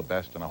you all the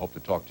best, and I hope to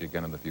talk to you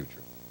again in the future.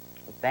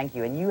 Well, thank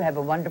you, and you have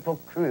a wonderful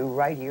crew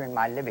right here in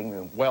my living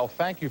room. Well,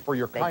 thank you for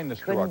your kindness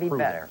to our crew. Couldn't be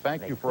better.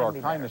 Thank you for our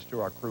kindness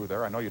to our crew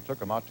there. I know you took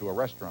them out to a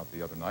restaurant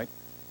the other night,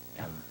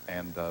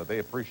 and they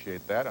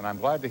appreciate that. And I'm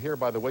glad to hear,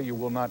 by the way, you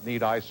will not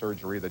need eye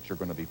surgery, that you're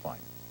going to be fine.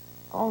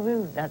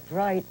 Oh, that's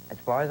right, as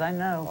far as I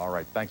know. All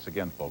right, thanks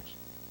again, folks.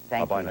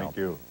 Thank you. Thank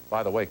you.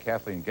 By the way,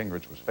 Kathleen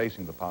Gingrich was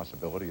facing the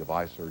possibility of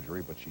eye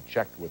surgery, but she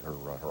checked with her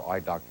eye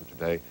doctor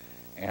today,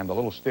 and a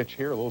little stitch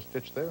here, a little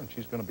stitch there, and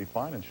she's going to be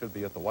fine and should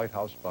be at the White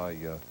House by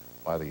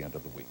the end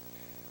of the week.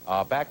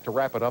 Back to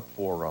wrap it up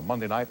for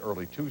Monday night,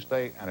 early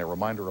Tuesday, and a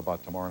reminder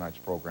about tomorrow night's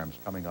programs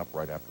coming up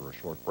right after a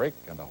short break,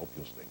 and I hope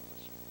you'll stay with us.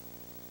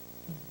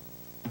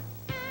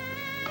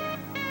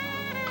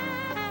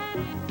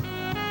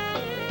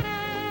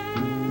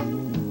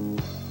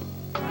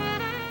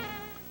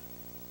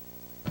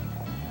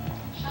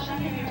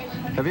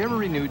 Have you ever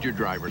renewed your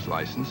driver's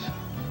license?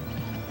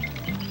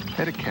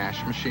 Had a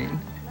cash machine?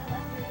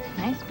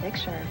 Nice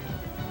picture.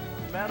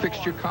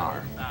 Fixed your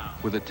car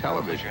with a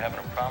television? You're having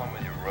a problem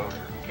with your rotor.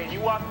 Can you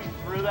walk me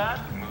through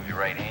that? Move your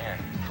right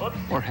hand. Oops.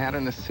 Or had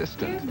an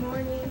assistant? Good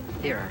morning.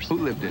 Here are Who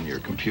lived in your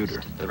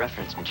computer? the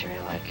reference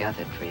material I've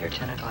gathered for your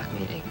 10 o'clock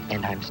meeting.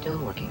 And I'm still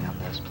working on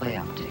those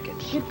playoff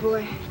tickets. Good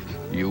boy.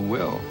 You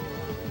will.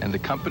 And the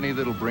company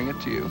that'll bring it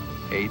to you?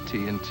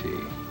 AT&T.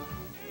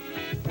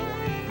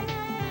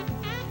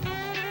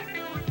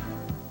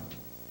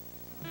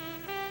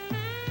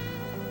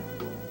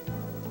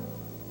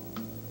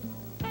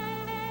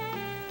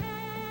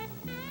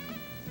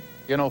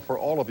 You know, for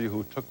all of you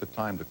who took the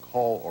time to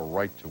call or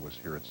write to us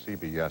here at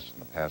CBS in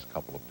the past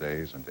couple of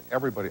days, and to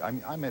everybody, I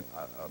mean, I met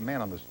a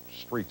man on the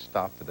street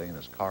stopped today in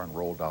his car and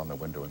rolled down the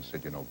window and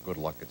said, you know, good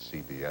luck at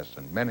CBS,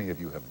 and many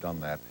of you have done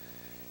that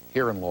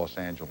here in Los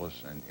Angeles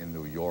and in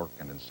New York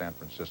and in San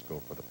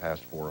Francisco for the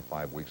past 4 or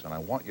 5 weeks, and I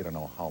want you to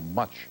know how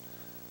much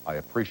I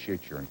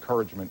appreciate your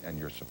encouragement and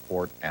your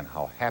support and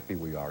how happy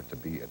we are to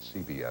be at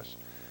CBS.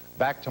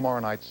 Back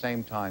tomorrow night,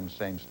 same time,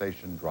 same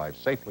station. Drive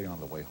safely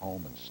on the way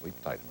home and sleep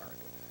tight, America.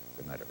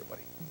 Good night,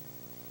 everybody.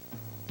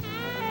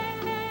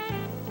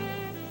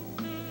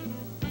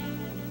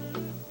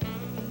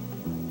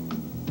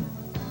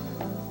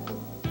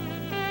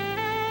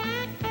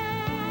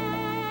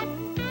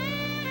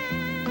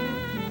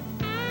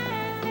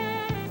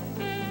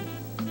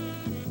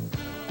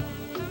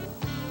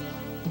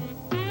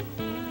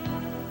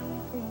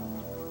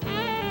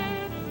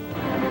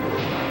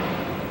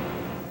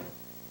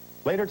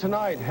 Later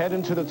tonight, head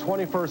into the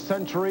 21st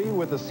century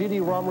with a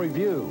CD-ROM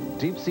review.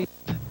 Deep Sea.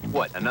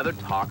 What, another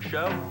talk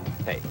show?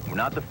 Hey, we're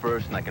not the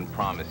first, and I can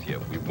promise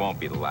you, we won't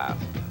be the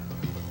last.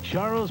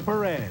 Charles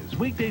Perez,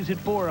 weekdays at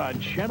 4 on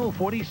Channel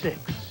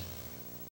 46.